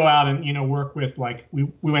 yeah, we go out and work with, like, we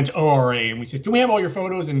went to ORA and we said, "Can we have all your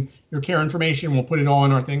photos and your care information? We'll put it all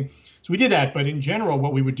in our thing." So we did that. But in general,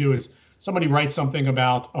 what we would do is somebody writes something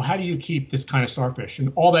about, "Oh, how do you keep this kind of starfish?"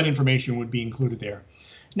 And all that information would be included there.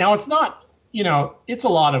 Now, it's not, it's a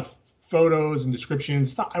lot of photos and descriptions.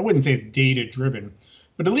 It's not, I wouldn't say it's data driven,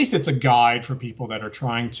 but at least it's a guide for people that are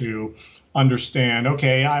trying to understand,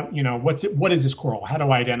 okay, what is this coral? How do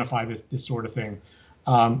I identify this sort of thing?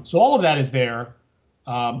 So all of that is there.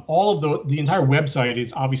 All of the entire website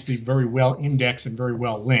is obviously very well indexed and very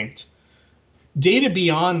well linked. Data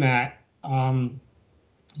beyond that,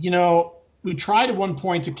 we tried at one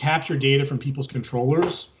point to capture data from people's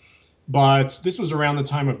controllers, but this was around the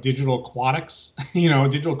time of digital aquatics,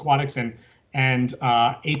 digital aquatics and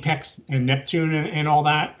Apex and Neptune and all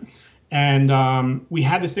that. And we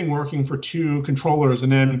had this thing working for 2 controllers,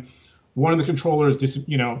 and then one of the controllers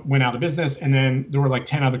went out of business, and then there were like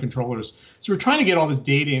 10 other controllers. So we're trying to get all this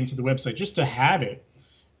data into the website just to have it.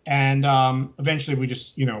 And eventually we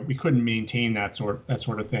just, we couldn't maintain that sort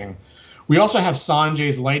of thing. We also have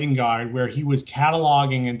Sanjay's lighting guide, where he was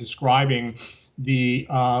cataloging and describing the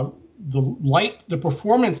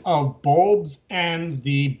performance of bulbs and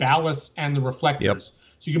the ballasts and the reflectors. Yep.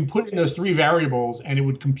 So you can put in those 3 variables and it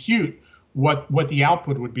would compute what the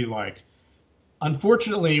output would be like.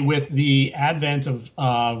 Unfortunately, with the advent of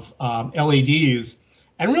LEDs,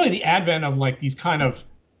 and really the advent of like these kind of,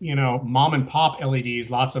 mom and pop LEDs,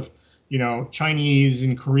 lots of, Chinese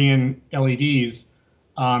and Korean LEDs,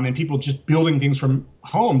 and people just building things from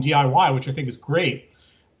home, DIY, which I think is great.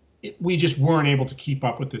 We just weren't able to keep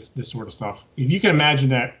up with this sort of stuff. If you can imagine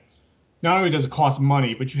that, not only does it cost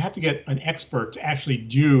money, but you have to get an expert to actually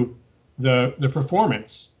do the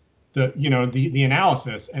performance, the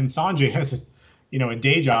analysis. And Sanjay has a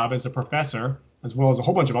day job as a professor, as well as a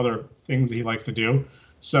whole bunch of other things that he likes to do.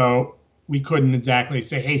 So we couldn't exactly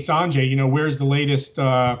say, "Hey, Sanjay, where's the latest,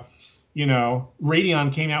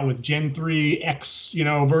 Radeon came out with Gen 3 X,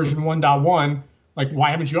 version 1.1. Like,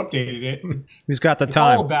 why haven't you updated it?" Who's got the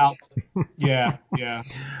time? It's all about, yeah.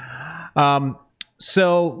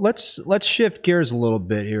 So let's shift gears a little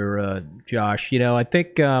bit here, Josh. I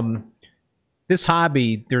think this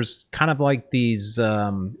hobby, there's kind of like these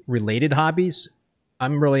related hobbies.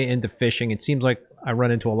 I'm really into fishing. It seems like I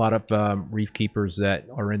run into a lot of reef keepers that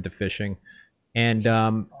are into fishing, and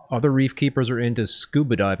other reef keepers are into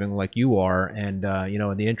scuba diving like you are. And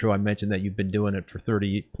in the intro, I mentioned that you've been doing it for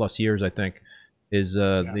 30 plus years, I think.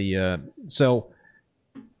 So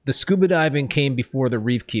the scuba diving came before the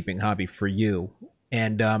reef keeping hobby for you,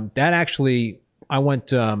 and that actually, I went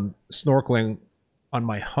snorkeling on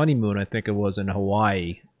my honeymoon, I think it was, in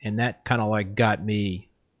Hawaii, and that kind of like got me.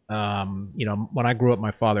 When I grew up,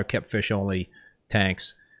 my father kept fish only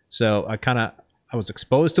tanks, so I was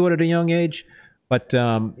exposed to it at a young age. But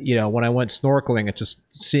when I went snorkeling, it's just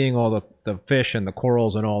seeing all the fish and the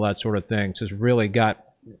corals and all that sort of thing just really got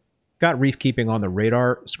reef keeping on the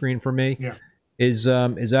radar screen for me. Yeah. Is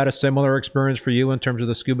that a similar experience for you in terms of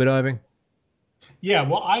the scuba diving? Yeah,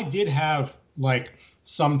 well, I did have like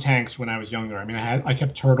some tanks when I was younger. I mean, I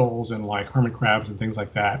kept turtles and like hermit crabs and things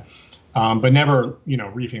like that, but never,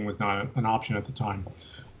 reefing was not an option at the time.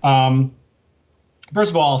 First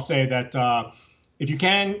of all, I'll say that if you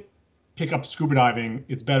can pick up scuba diving,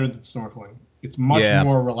 it's better than snorkeling. It's much Yeah.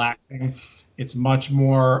 more relaxing. It's much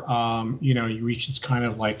more, you reach this kind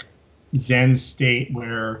of like Zen state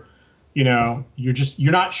where,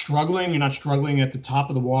 you're not struggling. You're not struggling at the top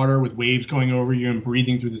of the water with waves going over you and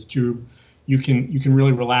breathing through this tube. You can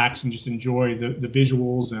really relax and just enjoy the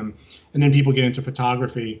visuals, and then people get into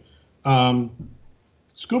photography. Um,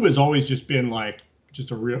 Scuba has always just been like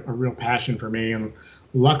just a real passion for me, and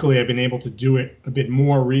luckily I've been able to do it a bit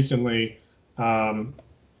more recently. So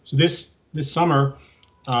this summer,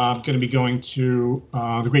 I'm going to be going to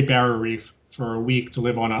the Great Barrier Reef for a week to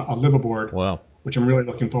live on a liveaboard, Wow. which I'm really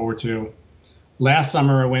looking forward to. Last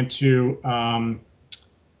summer, I went to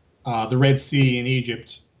the Red Sea in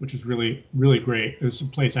Egypt, which was really, really great. It was a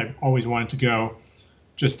place I've always wanted to go.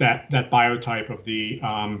 Just that biotype of the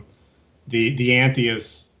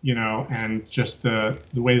Antheas, and just the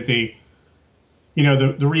way that they,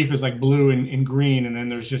 the reef is like blue and green, and then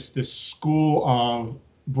there's just this school of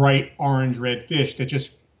bright orange red fish that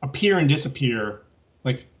just appear and disappear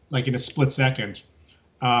like in a split second.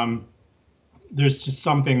 Um, there's just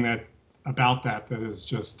something that about that is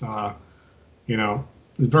just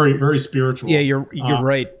very, very Yeah, spiritual. you're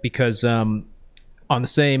right because on the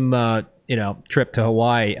same trip to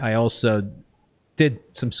Hawaii, I also did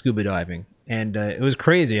some scuba diving, and it was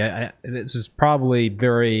crazy. This is probably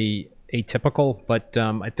very atypical, but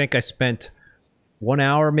I think I spent 1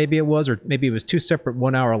 hour, maybe it was, or maybe it was two separate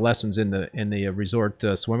 1 hour lessons in the resort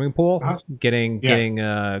swimming pool, Uh, getting yeah,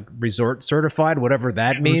 getting resort certified, whatever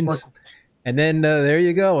that yeah, the resort. means. And then there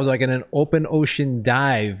you go. It was like in an open ocean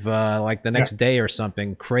dive, like the Yeah, next day or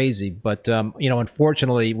something crazy. But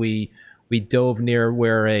unfortunately, we dove near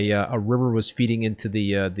where a river was feeding into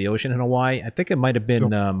the ocean in Hawaii. I think it so might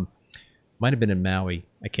have been in Maui.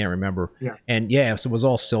 I can't remember. yeah, And yeah, so it was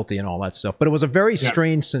all silty and all that stuff. But it was a very yeah,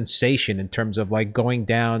 strange sensation in terms of like going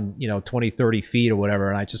down, 20, 30 feet or whatever.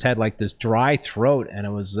 And I just had like this dry throat, and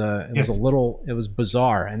yes, it was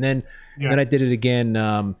bizarre. And then yeah. I did it again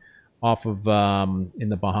off of in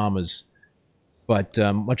the Bahamas, but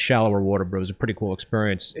much shallower water. But it was a pretty cool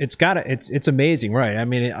experience. It's amazing, right? I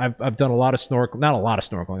mean, I've done a lot of snorkel, not a lot of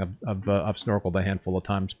snorkeling. I've snorkeled a handful of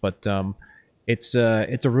times, but it's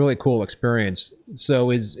a really cool experience. So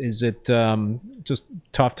is it just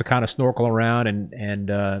tough to kind of snorkel around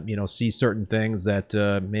and see certain things that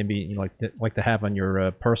maybe like to have on your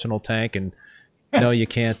personal tank, and no, you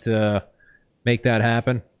can't make that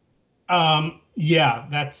happen. Yeah,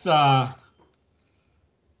 that's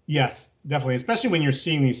yes, definitely. Especially when you're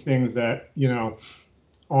seeing these things that,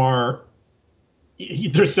 are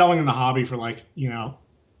they're selling in the hobby for like,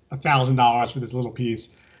 $1,000 for this little piece,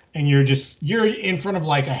 and you're in front of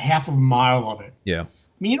like a half a mile of it. Yeah, I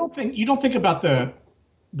mean, you don't think about the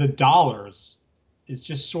dollars. It's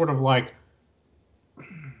just sort of like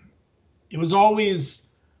it was always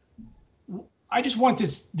I just want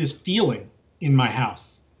this feeling in my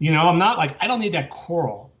house. I'm not like I don't need that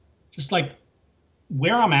coral. Just like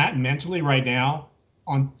where I'm at mentally right now,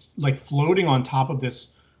 on like floating on top of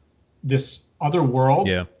this other world.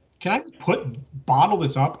 yeah, Can I bottle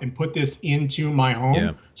this up and put this into my yeah,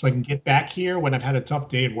 home so I can get back here when I've had a tough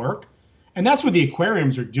day at work? And that's what the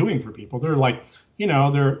aquariums are doing for people. They're like,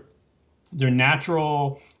 they're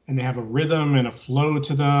natural, and they have a rhythm and a flow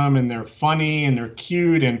to them, and they're funny and they're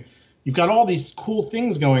cute, and you've got all these cool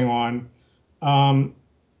things going on. Um,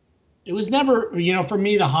 it was never, for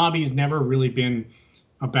me, the hobby has never really been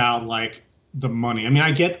about like the money. I mean,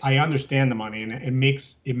 I understand the money, and it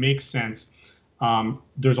makes sense.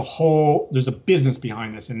 There's a business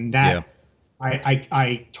behind this, and yeah, that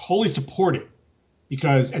I totally support it,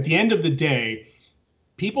 because at the end of the day,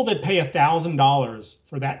 people that pay $1,000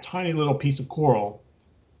 for that tiny little piece of coral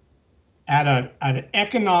at an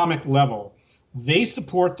economic level, they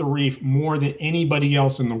support the reef more than anybody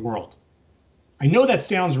else in the world. I know that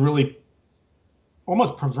sounds really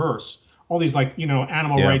almost perverse. All these like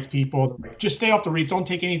animal yeah, rights people, like, just stay off the reef, don't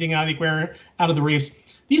take anything out of the aquarium, out of the reefs.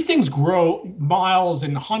 These things grow miles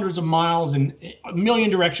and hundreds of miles in a million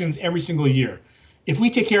directions every single year. If we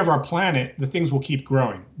take care of our planet, the things will keep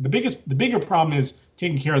growing. The bigger problem is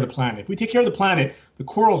taking care of the planet. If we take care of the planet, the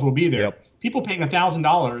corals will be there. yep, People paying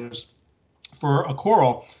 $1,000 for a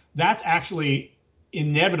coral, that's actually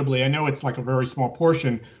inevitably, I know it's like a very small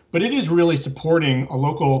portion, but it is really supporting a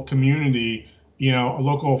local community, a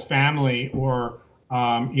local family, or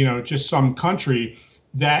just some country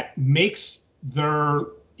that makes their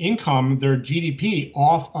income, their GDP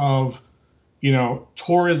off of,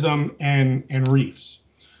 tourism and reefs.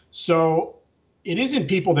 So it isn't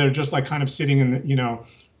people that are just like kind of sitting in the,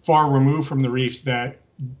 far removed from the reefs that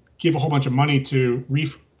give a whole bunch of money to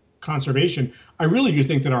reef conservation, I really do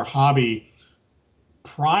think that our hobby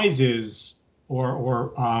prizes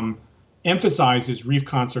or emphasizes reef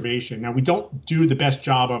conservation. Now, we don't do the best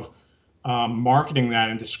job of marketing that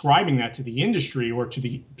and describing that to the industry or to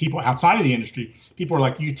the people outside of the industry. People are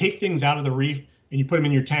like, you take things out of the reef and you put them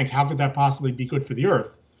in your tank. How could that possibly be good for the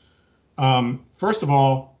earth? First of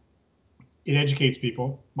all, it educates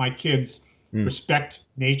people. My kids respect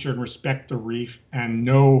nature and respect the reef and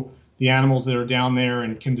know the animals that are down there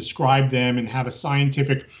and can describe them and have a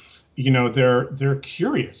scientific, they're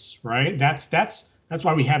curious, right? That's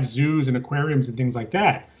why we have zoos and aquariums and things like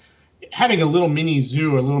that. Having a little mini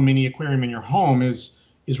zoo, a little mini aquarium in your home is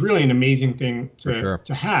really an amazing thing to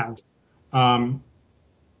have. Again,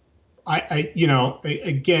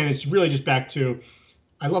 it's really just back to,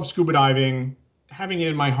 I love scuba diving, having it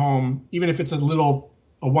in my home, even if it's a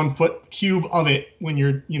 1 foot cube of it when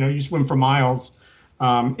you swim for miles,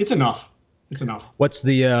 it's enough. It's enough. What's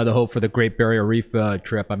the hope for the Great Barrier Reef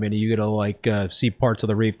trip? I mean, are you gonna see parts of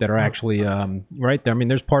the reef that are actually right there? I mean,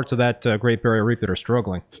 there's parts of that Great Barrier Reef that are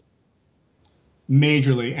struggling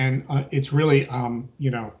majorly, and it's really, I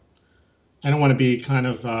don't want to be kind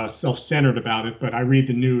of self-centered about it, but I read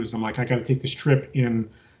the news and I'm like, I got to take this trip in,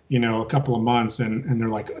 a couple of months, and they're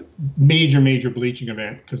like major bleaching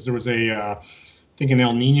event because there was I think an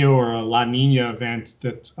El Nino or a La Nina event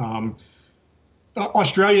that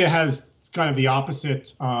Australia has kind of the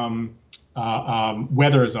opposite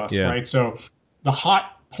weather as us, right? So the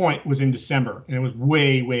hot point was in December and it was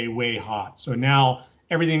way hot. So now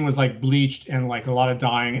everything was like bleached and like a lot of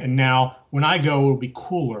dying. And now when I go, it'll be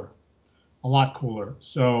cooler, a lot cooler.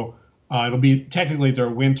 So it'll be technically their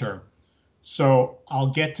winter. So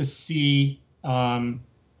I'll get to see, what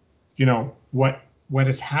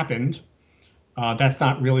has happened. That's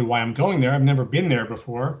not really why I'm going there. I've never been there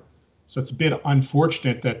before. So it's a bit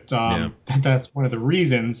unfortunate that that's one of the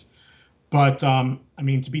reasons. But I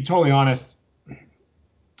mean, to be totally honest,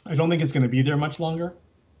 I don't think it's going to be there much longer.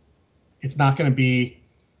 It's not going to be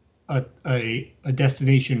a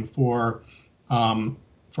destination for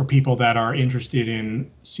people that are interested in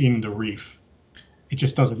seeing the reef. It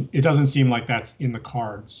just doesn't seem like that's in the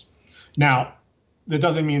cards. Now, that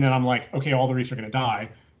doesn't mean that I'm like, okay, all the reefs are going to die,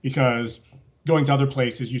 because going to other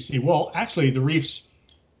places, you see, well, actually the reef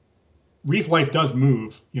life does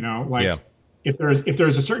move, if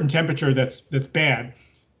there's a certain temperature that's bad,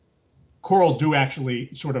 corals do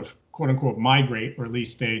actually sort of quote unquote migrate, or at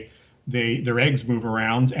least their eggs move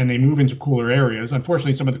around and they move into cooler areas.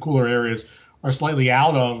 Unfortunately, some of the cooler areas are slightly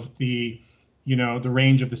out of the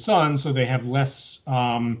range of the sun, so they have less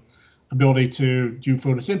ability to do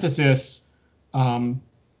photosynthesis.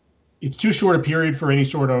 It's too short a period for any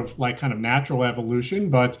sort of like kind of natural evolution,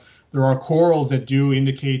 but there are corals that do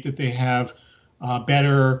indicate that they have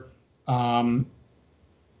better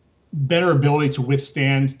ability to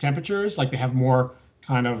withstand temperatures, like they have more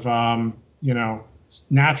kind of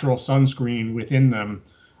natural sunscreen within them.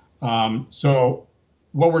 So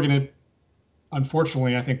what we're going to,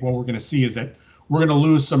 unfortunately, I think what we're going to see is that we're going to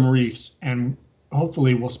lose some reefs, and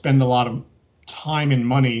hopefully we'll spend a lot of time and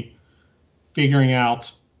money figuring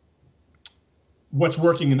out what's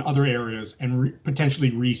working in other areas and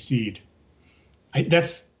potentially reseed.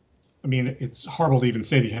 It's horrible to even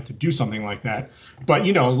say that you have to do something like that. But,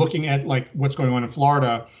 looking at like what's going on in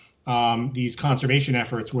Florida, these conservation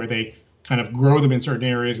efforts where they kind of grow them in certain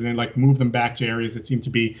areas and then like move them back to areas that seem to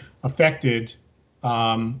be affected.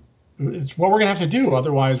 It's what we're going to have to do.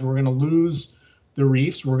 Otherwise, we're going to lose the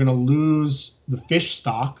reefs. We're going to lose the fish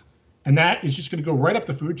stock. And that is just going to go right up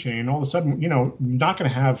the food chain. All of a sudden, you're not going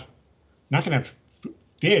to have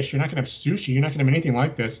fish. You're not going to have sushi. You're not going to have anything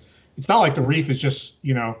like this. It's not like the reef is just,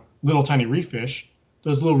 little tiny reef fish.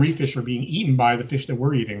 Those little reef fish are being eaten by the fish that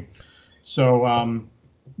we're eating. So,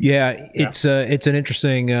 it's an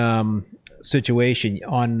interesting situation.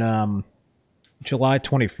 On July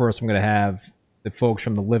 21st, I'm going to have the folks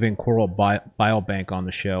from the Living Coral Biobank on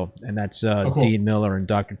the show, and that's cool. Dean Miller and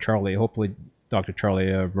Dr. Charlie. Hopefully, Dr.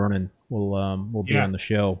 Charlie Vernon will be on the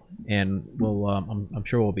show, and I'm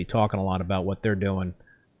sure we'll be talking a lot about what they're doing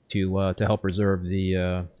to help preserve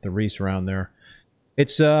the reefs around there.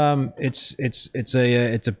 It's a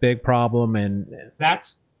big problem, and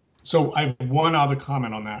that's. So I have one other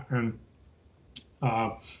comment on that, and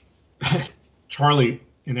Charlie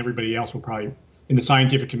and everybody else will probably, in the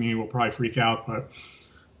scientific community, will probably freak out. But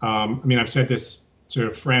I've said this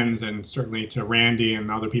to friends and certainly to Randy and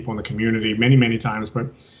other people in the community many times. But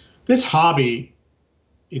this hobby,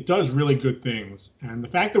 it does really good things, and the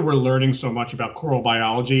fact that we're learning so much about coral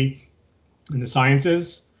biology and the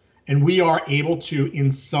sciences, and we are able to,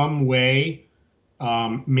 in some way,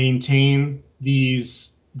 maintain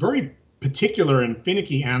these very particular and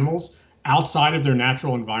finicky animals outside of their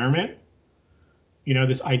natural environment.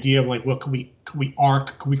 This idea of like, well, could we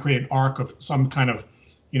create an arc of some kind of,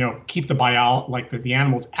 keep the like the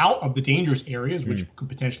animals out of the dangerous areas, which could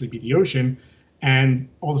potentially be the ocean. And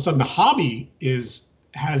all of a sudden the hobby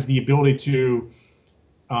has the ability to,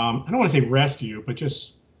 I don't want to say rescue, but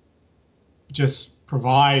just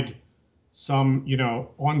provide some,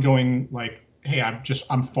 ongoing, like, hey,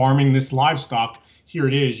 I'm farming this livestock. Here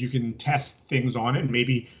it is. You can test things on it, and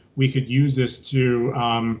maybe we could use this to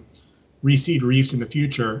reseed reefs in the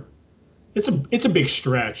future. It's a big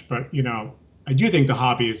stretch, but I do think the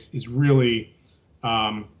hobby is really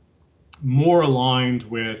more aligned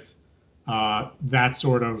with that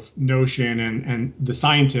sort of notion and the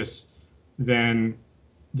scientists than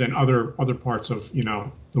other parts of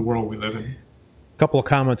the world we live in. Couple of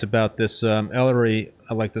comments about this. Ellery,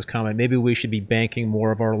 I like this comment. Maybe we should be banking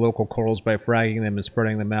more of our local corals by fragging them and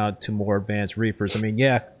spreading them out to more advanced reefers. I mean,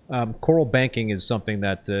 yeah, coral banking is something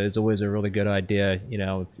that is always a really good idea.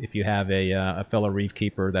 If you have a fellow reef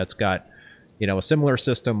keeper that's got, a similar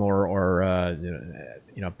system or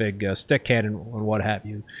big stick head and what have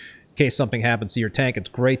you. In case something happens to your tank, it's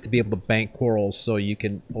great to be able to bank corals so you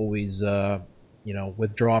can always,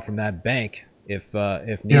 withdraw from that bank if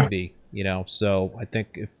need be. So I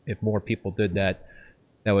think if more people did that,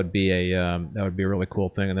 that would be a really cool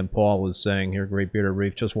thing. And then Paul was saying here, Great Bearded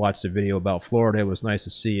Reef, just watched a video about Florida. It was nice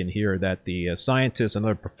to see and hear that the scientists and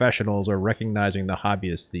other professionals are recognizing the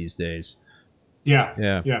hobbyists these days.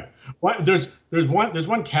 Yeah. There's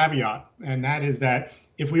one caveat, and that is that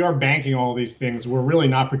if we are banking all these things, we're really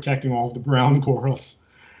not protecting all of the brown corals.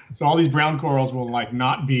 So all these brown corals will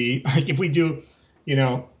not be like, if we do,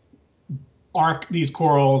 arc these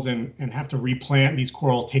corals and have to replant these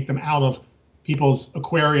corals, take them out of people's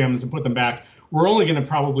aquariums and put them back, we're only going to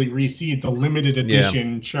probably reseed the limited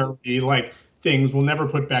edition cherry things. We'll never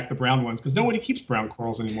put back the brown ones because nobody keeps brown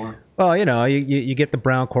corals anymore. Well, you get the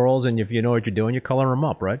brown corals, and if you know what you're doing, you color them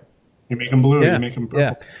up, right? You make them blue. You make them purple.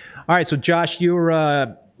 Yeah. All right. So Josh, you're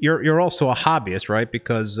also a hobbyist, right?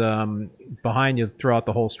 Because behind you throughout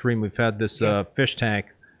the whole stream, we've had this fish tank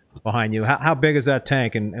behind you. How big is that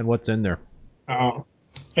tank, and what's in there?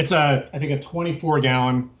 It's I think a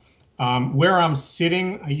 24-gallon. Where I'm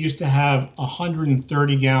sitting, I used to have a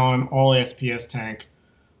 130-gallon all SPS tank,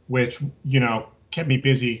 which kept me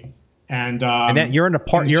busy. And that you're an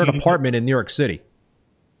apartment in New York City.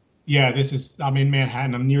 Yeah, I'm in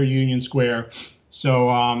Manhattan. I'm near Union Square,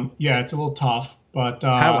 so it's a little tough. But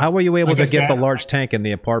how were you able to get the large tank in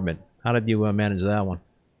the apartment? How did you manage that one?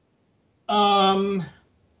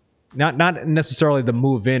 Not necessarily the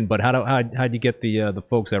move in, but how'd you get the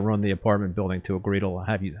folks that run the apartment building to agree to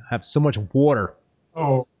have so much water?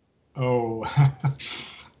 I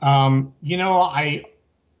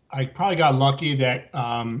probably got lucky that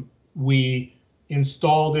we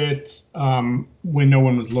installed it when no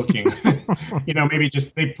one was looking. Maybe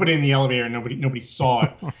just they put it in the elevator and nobody saw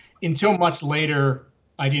it. Until much later,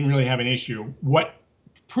 I didn't really have an issue. What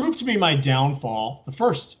proved to be my downfall, the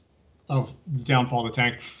first of the downfall of the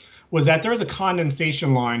tank, was that there was a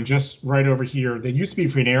condensation line just right over here that used to be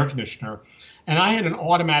for an air conditioner. And I had an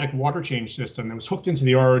automatic water change system that was hooked into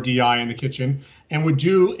the RODI in the kitchen and would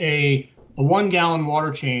do a 1-gallon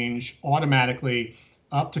water change automatically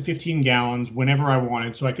up to 15 gallons whenever I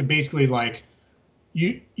wanted. So I could basically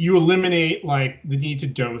you eliminate the need to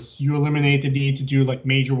dose, you eliminate the need to do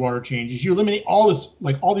major water changes, you eliminate all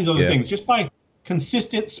these other things just by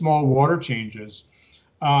consistent small water changes.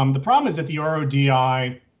 The problem is that the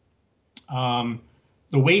RODI,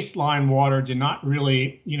 the waistline water did not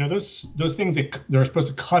really, those things that they're supposed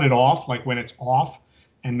to cut it off, when it's off,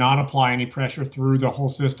 and not apply any pressure through the whole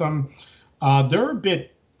system. They're a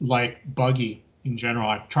bit buggy in general.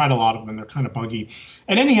 I've tried a lot of them, and they're kind of buggy.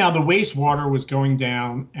 And anyhow, the wastewater was going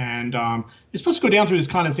down, and it's supposed to go down through this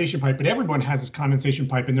condensation pipe, but everyone has this condensation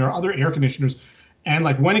pipe, and there are other air conditioners. And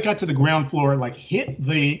when it got to the ground floor, it hit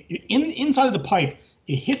inside of the pipe.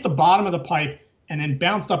 It hit the bottom of the pipe and then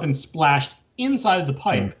bounced up and splashed inside of the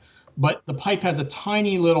pipe. But the pipe has a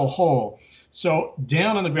tiny little hole. So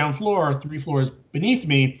down on the ground floor, 3 floors beneath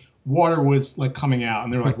me, water was coming out.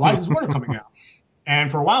 And they're like, why is this water coming out?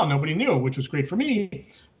 And for a while, nobody knew, which was great for me.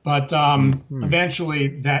 But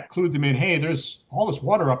eventually that clued them in, hey, there's all this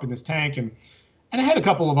water up in this tank. And I had a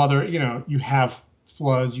couple of other, you have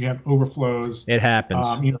floods, you have overflows. It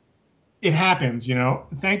happens. It happens,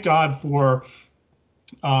 Thank God for,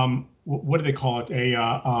 what do they call it?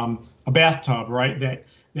 A bathtub, right? That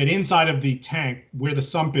inside of the tank where the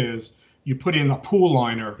sump is, you put in a pool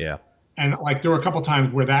liner. Yeah. And there were a couple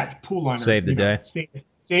times where that pool liner saved the day.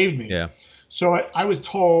 Saved me. Yeah. So I was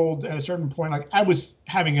told at a certain point, like I was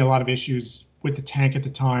having a lot of issues with the tank at the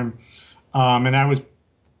time, and I was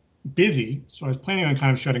busy, so I was planning on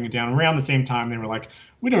kind of shutting it down. Around the same time, they were like,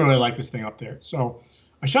 "We don't really like this thing up there," so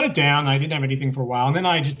I shut it down. I didn't have anything for a while, and then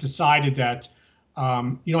I just decided that,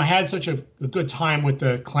 I had such a good time with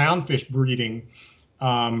the clownfish breeding,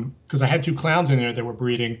 because I had two clowns in there that were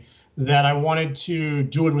breeding, that I wanted to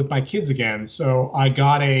do it with my kids again. So I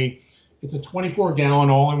got it's a 24-gallon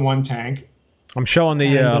all-in-one tank, and I'm showing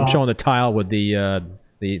the tile with the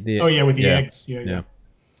oh yeah, with the yeah, eggs, yeah, yeah. yeah.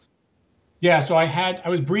 Yeah, so I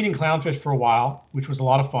was breeding clownfish for a while, which was a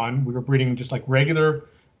lot of fun. We were breeding just like regular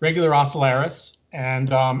ocellaris,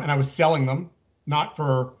 and I was selling them, not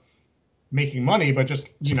for making money, but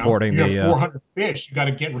just, Supporting you have the 400 fish, you got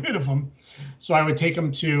to get rid of them. So I would take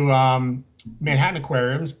them to Manhattan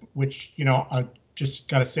Aquariums, which, I just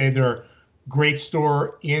got to say they're a great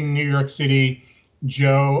store in New York City.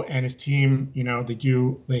 Joe and his team,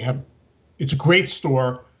 they have, it's a great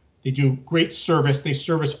store. They do great service. They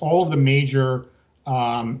service all of the major,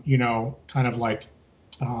 kind of like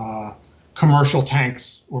uh, commercial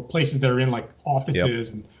tanks or places that are in like yep.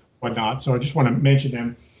 offices and whatnot. So I just want to mention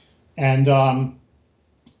them. And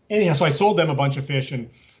anyhow, so I sold them a bunch of fish, and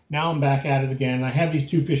now I'm back at it again. I have these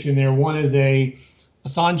two fish in there. One is a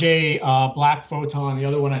Sanjay black photon. The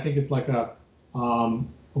other one, I think it's like a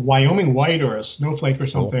Wyoming white or a snowflake or Cool.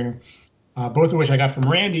 something. Both of which I got from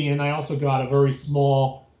Randy, and I also got a very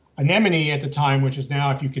small anemone at the time, which is now,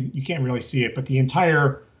 if you can't really see it, but the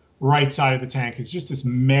entire right side of the tank is just this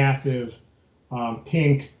massive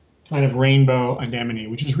pink kind of rainbow anemone,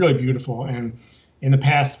 which is really beautiful. And in the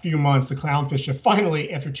past few months, the clownfish have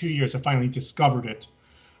finally, after 2 years, have finally discovered it.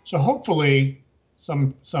 So hopefully,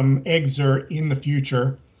 some eggs are in the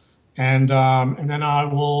future, and then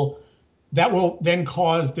that will then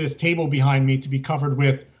cause this table behind me to be covered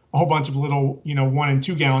with a whole bunch of little, 1 and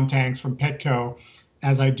 2 gallon tanks from Petco,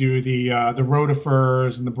 as I do the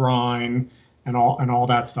rotifers and the brine and all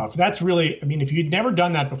that stuff. That's really, I mean, if you'd never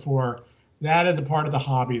done that before, that is a part of the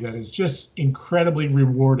hobby that is just incredibly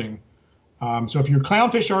rewarding. So if your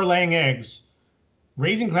clownfish are laying eggs,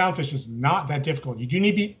 raising clownfish is not that difficult. You do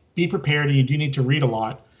need to be prepared, and you do need to read a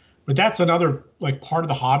lot. But that's another like part of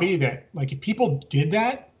the hobby that, like, if people did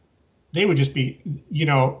that, they would just be,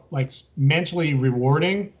 like, mentally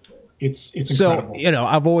rewarding. It's So incredible.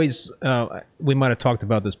 I've always we might have talked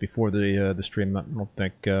about this before the stream. I don't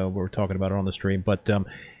think we were talking about it on the stream, but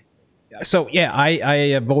so yeah, I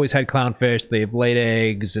have always had clownfish. They've laid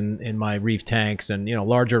eggs in my reef tanks, and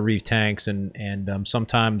larger reef tanks, and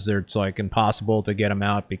sometimes it's like impossible to get them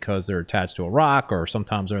out because they're attached to a rock, or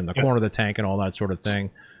sometimes they're in the corner Yes, of the tank and all that sort of thing.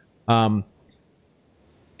 Um,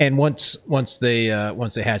 and once they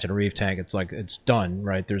hatch in a reef tank, it's like it's done,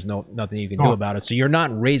 right? There's nothing you can do gone. about it. So you're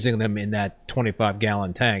not raising them in that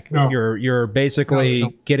 25-gallon tank. No, You're no, there's no.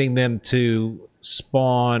 basically getting them to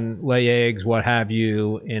spawn, lay eggs, what have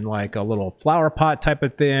you, in like a little flower pot type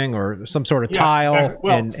of thing, or some sort of Yeah, exactly. tile,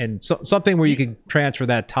 Well, and something where you you, can transfer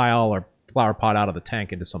that tile or flower pot out of the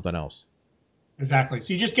tank into something else. exactly.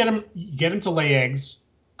 So you get them to lay eggs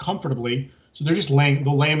comfortably. So they'll lay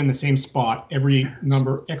them in the same spot every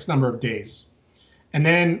X number of days. And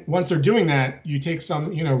then once they're doing that, you take some,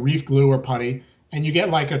 reef glue or putty, and you get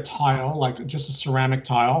like a tile, like just a ceramic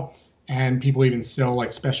tile. And people even sell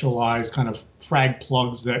like specialized kind of frag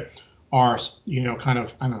plugs that are, kind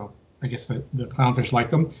of, I don't know, I guess the clownfish like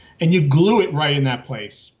them. And you glue it right in that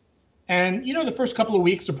place. And, the first couple of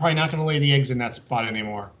weeks, they're probably not going to lay the eggs in that spot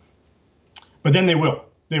anymore. But then they will.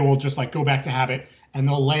 They will just like go back to habit, and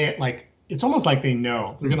they'll lay it like, it's almost like they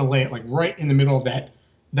know they're going to lay it like right in the middle of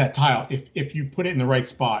that tile if you put it in the right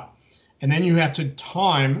spot. And then you have to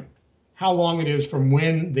time how long it is from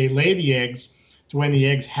when they lay the eggs to when the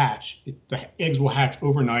eggs hatch. The eggs will hatch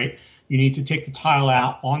overnight. You need to take the tile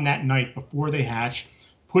out on that night before they hatch,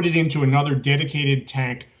 put it into another dedicated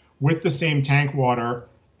tank with the same tank water,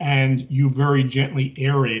 and you very gently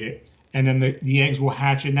aerate it. And then the eggs will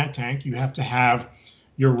hatch in that tank. You have to have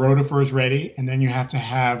your rotifers ready, and then you have to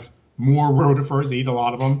have more rotifers. They eat a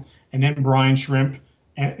lot of them, and then brine shrimp,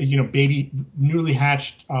 and baby newly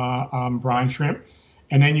hatched brine shrimp,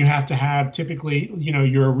 and then you have to have typically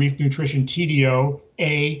your Reef Nutrition TDO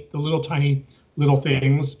A, the little tiny little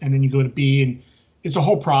things, and then you go to B, and it's a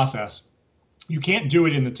whole process. You can't do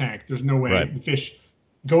it in the tank. There's no way. Right. The fish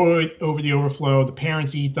go over the overflow. The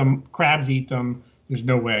parents eat them. Crabs eat them. There's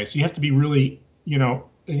no way. So you have to be really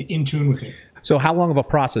in tune with it. So how long of a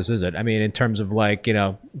process is it? I mean, in terms of like,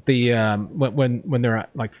 the when they're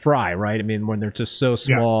like fry, right? I mean, when they're just so Yeah.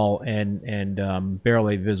 small and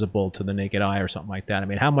barely visible to the naked eye or something like that. I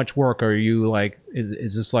mean, how much work are you like?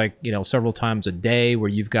 Is this like several times a day where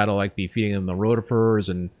you've got to like be feeding them the rotifers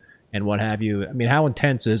and what have you? I mean, how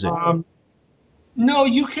intense is it? Um, no,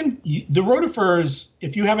 the rotifers,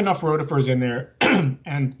 if you have enough rotifers in there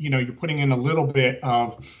and you're putting in a little bit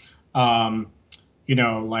of um,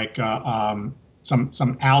 like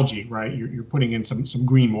some algae, right? You're putting in some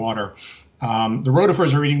green water. The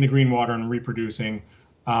rotifers are eating the green water and reproducing,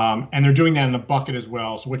 and they're doing that in a bucket as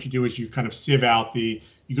well. So what you do is you kind of sieve out you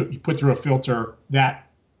put through a filter that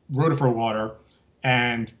rotifer water,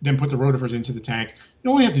 and then put the rotifers into the tank.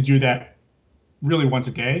 You only have to do that really once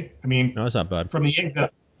a day. I mean, No, it's not bad. from the eggs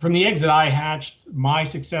that I hatched, my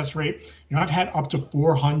success rate, I've had up to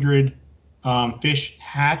 400 fish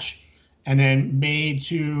hatch, and then made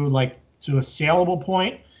to a saleable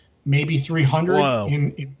point, maybe 300 Whoa.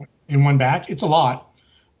 in one batch. It's a lot,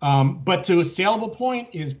 but to a saleable point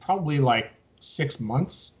is probably like 6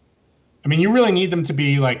 months. I mean, you really need them to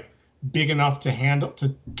be like big enough to handle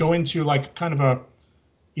to go into like kind of a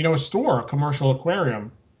store, a commercial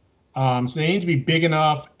aquarium. So they need to be big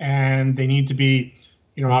enough, and they need to be,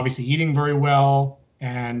 obviously eating very well.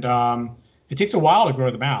 And it takes a while to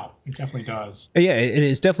grow them out. It definitely does. Yeah,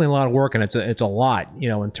 it's definitely a lot of work, and it's a lot,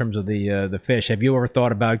 in terms of the fish. Have you ever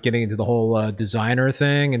thought about getting into the whole designer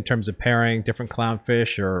thing in terms of pairing different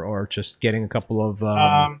clownfish, or just getting a couple of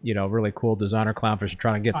really cool designer clownfish and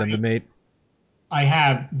trying to get them to I mate? I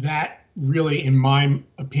have that really, in my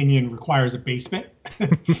opinion, requires a basement,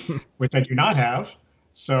 which I do not have.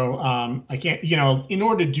 So I can't, in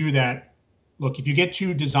order to do that, look, if you get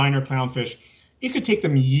two designer clownfish, it could take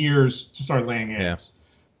them years to start laying Yeah, eggs.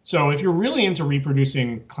 So if you're really into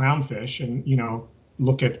reproducing clownfish and,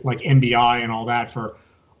 look at like MBI and all that for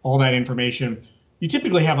all that information, you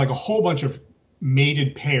typically have like a whole bunch of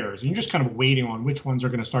mated pairs, and you're just kind of waiting on which ones are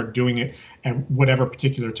going to start doing it at whatever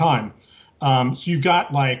particular time. So you've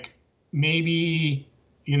got like maybe,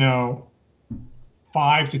 you know,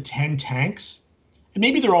 5 to 10 tanks, and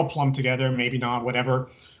maybe they're all plumbed together, maybe not, whatever.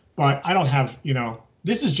 But I don't have,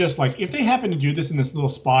 this is just like if they happen to do this in this little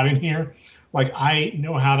spot in here, like I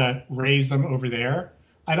know how to raise them over there.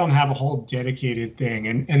 I don't have a whole dedicated thing.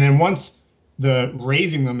 And then once the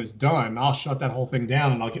raising them is done, I'll shut that whole thing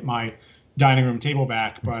down and I'll get my dining room table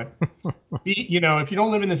back. But if you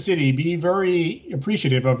don't live in the city, be very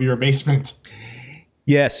appreciative of your basement.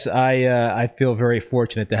 yes, I feel very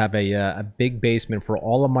fortunate to have a big basement for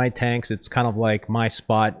all of my tanks. It's kind of like my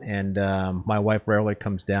spot, and my wife rarely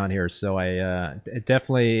comes down here, so it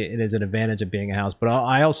is an advantage of being a house. But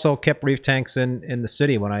I also kept reef tanks in the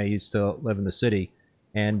city when I used to live in the city,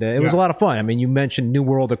 and it was a Yeah. lot of fun. I mean, you mentioned New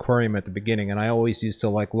World Aquarium at the beginning, and I always used to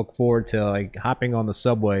like look forward to like hopping on the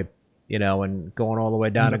subway, and going all the way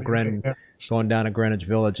down to going down to Greenwich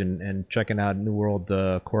Village and checking out New World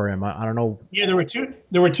Aquarium. I don't know. Yeah, there were two.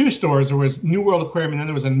 There were two stores. There was New World Aquarium, and then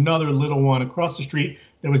there was another little one across the street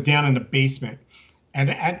that was down in the basement.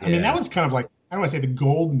 And I mean, that Yeah. was kind of like I don't want to say the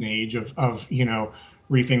golden age of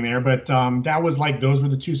reefing there, but that was like those were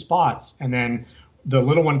the two spots. And then the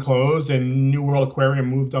little one closed, and New World Aquarium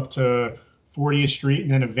moved up to 40th Street,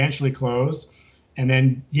 and then eventually closed. And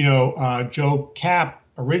then Joe Cap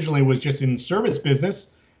originally was just in service business,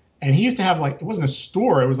 and he used to have like it wasn't a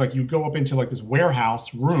store, it was like you go up into like this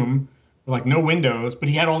warehouse room with like no windows, but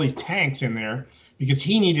he had all these tanks in there because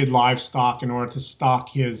he needed livestock in order to stock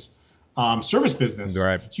his service business.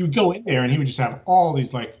 Right. So you would go in there and he would just have all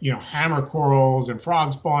these like hammer corals and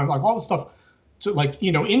frog spawn, like all the stuff to like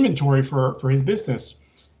inventory for his business.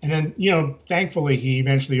 And then thankfully he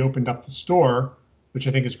eventually opened up the store, which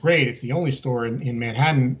I think is great. It's the only store in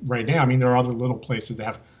Manhattan right now. I mean, there are other little places that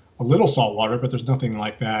have a little salt water, but there's nothing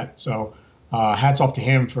like that. So hats off to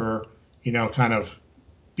him for kind of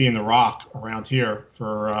being the rock around here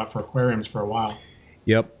for aquariums for a while.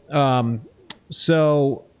 Yep.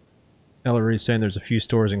 So Ellery's saying there's a few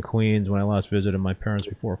stores in Queens when I last visited my parents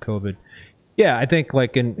before COVID. Yeah, I think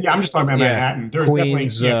like in Yeah, I'm just talking about yeah Manhattan. There's definitely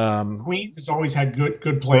Queens, Queens has always had good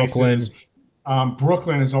Brooklyn. places.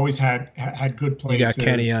 Brooklyn has always had good You got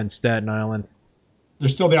Kenny places. on Staten Island. They're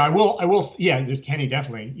still there. Yeah, Kenny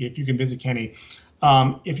definitely. If you can visit Kenny,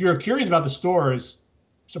 if you're curious about the stores,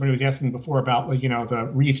 somebody was asking before about like the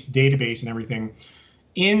Reefs database and everything.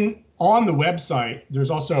 In on the website, there's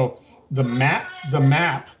also the map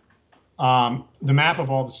of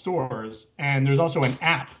all the stores, and there's also an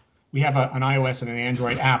app. We have an iOS and an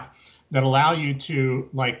Android app that allow you to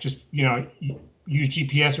like just use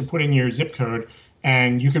GPS or put in your zip code,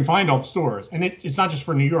 and you can find all the stores. And it's not just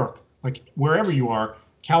for New York. like wherever you are,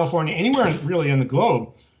 California, anywhere really in the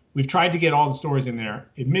globe, we've tried to get all the stores in there.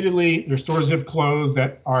 Admittedly, there's stores that have closed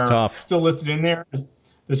that It's are tough. still listed in there.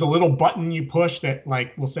 There's a little button you push that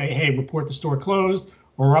like will say, hey, report the store closed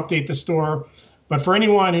or update the store. But for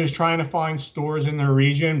anyone who's trying to find stores in their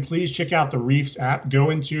region, please check out the Reefs app. Go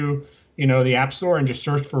into, the App Store and just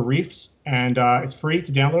search for Reefs, and it's free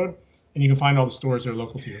to download, and you can find all the stores that are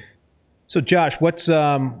local to you. So, Josh, what's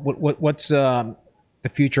the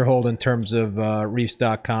future hold in terms of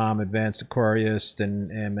Reefs.com, Advanced Aquarist,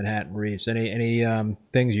 and Manhattan Reefs? Any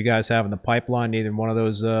things you guys have in the pipeline? Either one of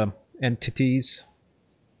those entities?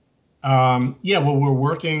 Yeah, well, we're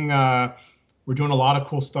working. We're doing a lot of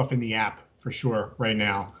cool stuff in the app for sure right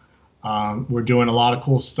now. We're doing a lot of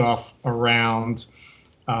cool stuff around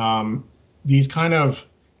these kind of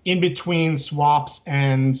in between swaps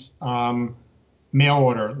and mail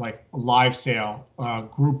order, like a live sale,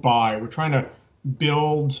 group buy. We're trying to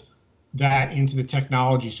build that into the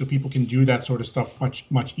technology so people can do that sort of stuff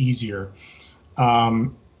much easier.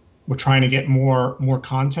 We're trying to get more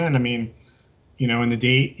content. I mean, in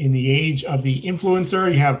the age of the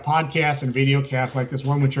influencer, you have podcasts and video casts like this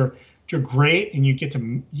one, which are great, and you get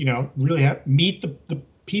to really meet the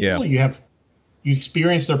people. Yeah. You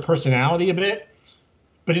experience their personality a bit,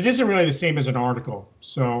 but it isn't really the same as an article.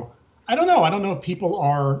 So I don't know. I don't know if people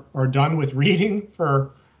are done with reading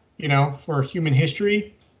for human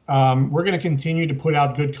history. We're going to continue to put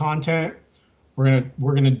out good content. We're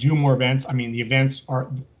gonna do more events. I mean,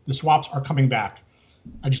 the swaps are coming back.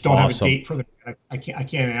 I just don't have a date for them. I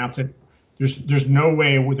can't announce it. There's no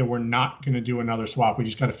way that we're not going to do another swap. We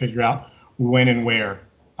just got to figure out when and where.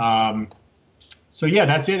 So yeah,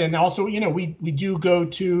 that's it. And also, we do go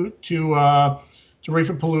to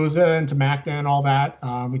Reeferpalooza and to MACNA and all that.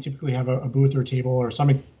 We typically have a booth or a table or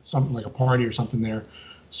something like a party or something there.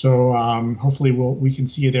 So hopefully we can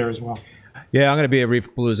see you there as well. Yeah, I'm going to be at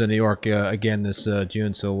Reeferpalooza in New York again this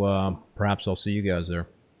June. So perhaps I'll see you guys there.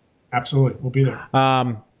 Absolutely, we'll be there.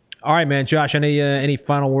 All right, man. Josh, any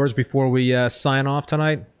final words before we sign off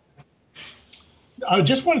tonight? I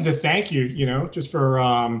just wanted to thank you, just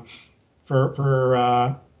for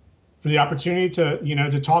the opportunity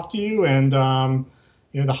to talk to you, and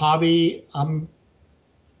the hobby.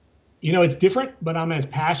 It's different, but I'm as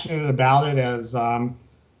passionate about it as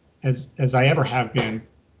I ever have been.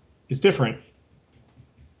 It's different.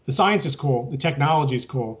 The science is cool. The technology is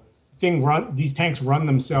cool. These tanks run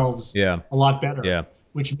themselves a lot better. Yeah.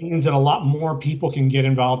 Which means that a lot more people can get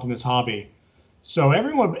involved in this hobby. So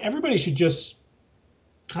everybody should just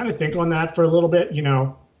kind of think on that for a little bit.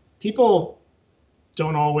 People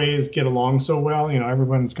don't always get along so well.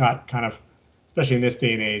 Everyone's got kind of, especially in this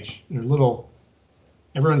day and age,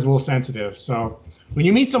 everyone's a little sensitive. So when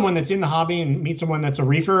you meet someone that's in the hobby and meet someone that's a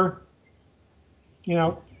reefer,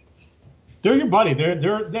 they're your buddy.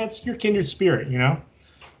 That's your kindred spirit.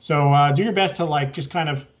 So do your best to just kind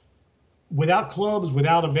of, without clubs,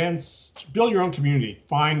 without events, build your own community.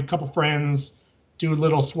 Find a couple friends, do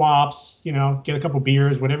little swaps, get a couple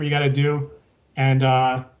beers, whatever you got to do, and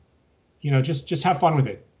just have fun with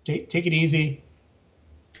it. Take it easy.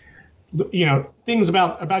 Things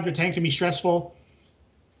about your tank can be stressful.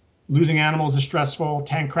 Losing animals is stressful.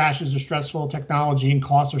 Tank crashes are stressful. Technology and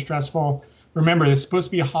costs are stressful. Remember, this is supposed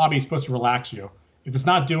to be a hobby. It's supposed to relax you. If it's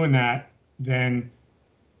not doing that, then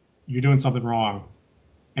you're doing something wrong,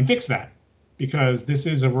 and fix that. Because this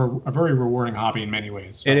is a very rewarding hobby in many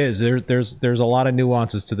ways. So. It is. There's a lot of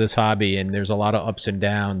nuances to this hobby, and there's a lot of ups and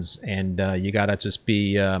downs, and you gotta just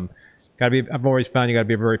be I've always found you gotta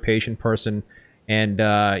be a very patient person, and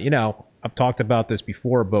I've talked about this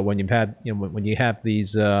before, but when when you have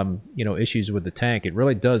these issues with the tank, it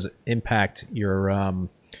really does impact your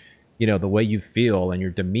the way you feel and your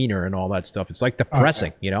demeanor and all that stuff. It's like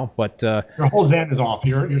depressing, but your whole zen is off.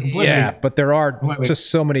 You're completely, but there are just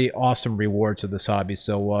so many awesome rewards to this hobby.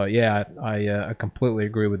 So I completely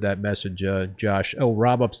agree with that message, Josh. Oh,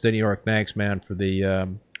 Rob upstate New York, thanks, man, for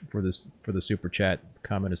the super chat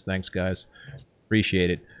comment. Thanks, guys, appreciate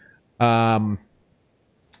it.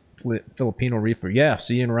 Filipino Reefer, yeah,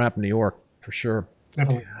 see you in Rap, New York for sure.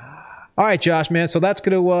 Definitely. All right, Josh, man. So that's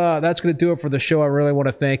gonna do it for the show. I really want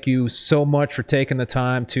to thank you so much for taking the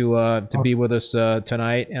time to be with us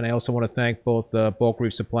tonight, and I also want to thank both Bulk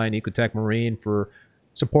Reef Supply and Ecotech Marine for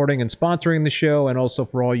supporting and sponsoring the show, and also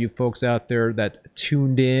for all you folks out there that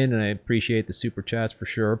tuned in. And I appreciate the super chats for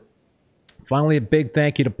sure. Finally, a big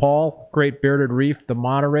thank you to Paul, Great Bearded Reef, the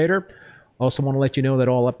moderator. Also want to let you know that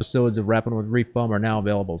all episodes of Rapping with Reef Bum are now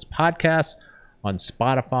available as podcasts on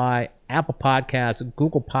Spotify, Apple Podcasts,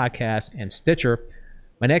 Google Podcasts, and Stitcher.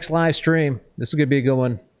 My next live stream, this is going to be a good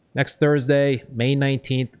one, next Thursday, May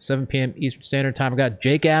 19th, 7 p.m. Eastern Standard Time. I got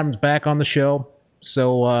Jake Adams back on the show,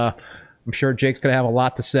 so I'm sure Jake's going to have a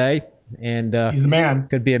lot to say, and he's the man.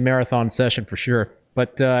 Could be a marathon session for sure.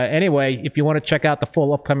 But anyway, if you want to check out the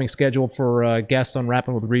full upcoming schedule for guests on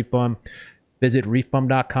Rapping with Reef Bum, visit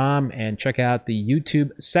reefbum.com and check out the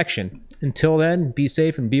YouTube section. Until then, be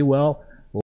safe and be well.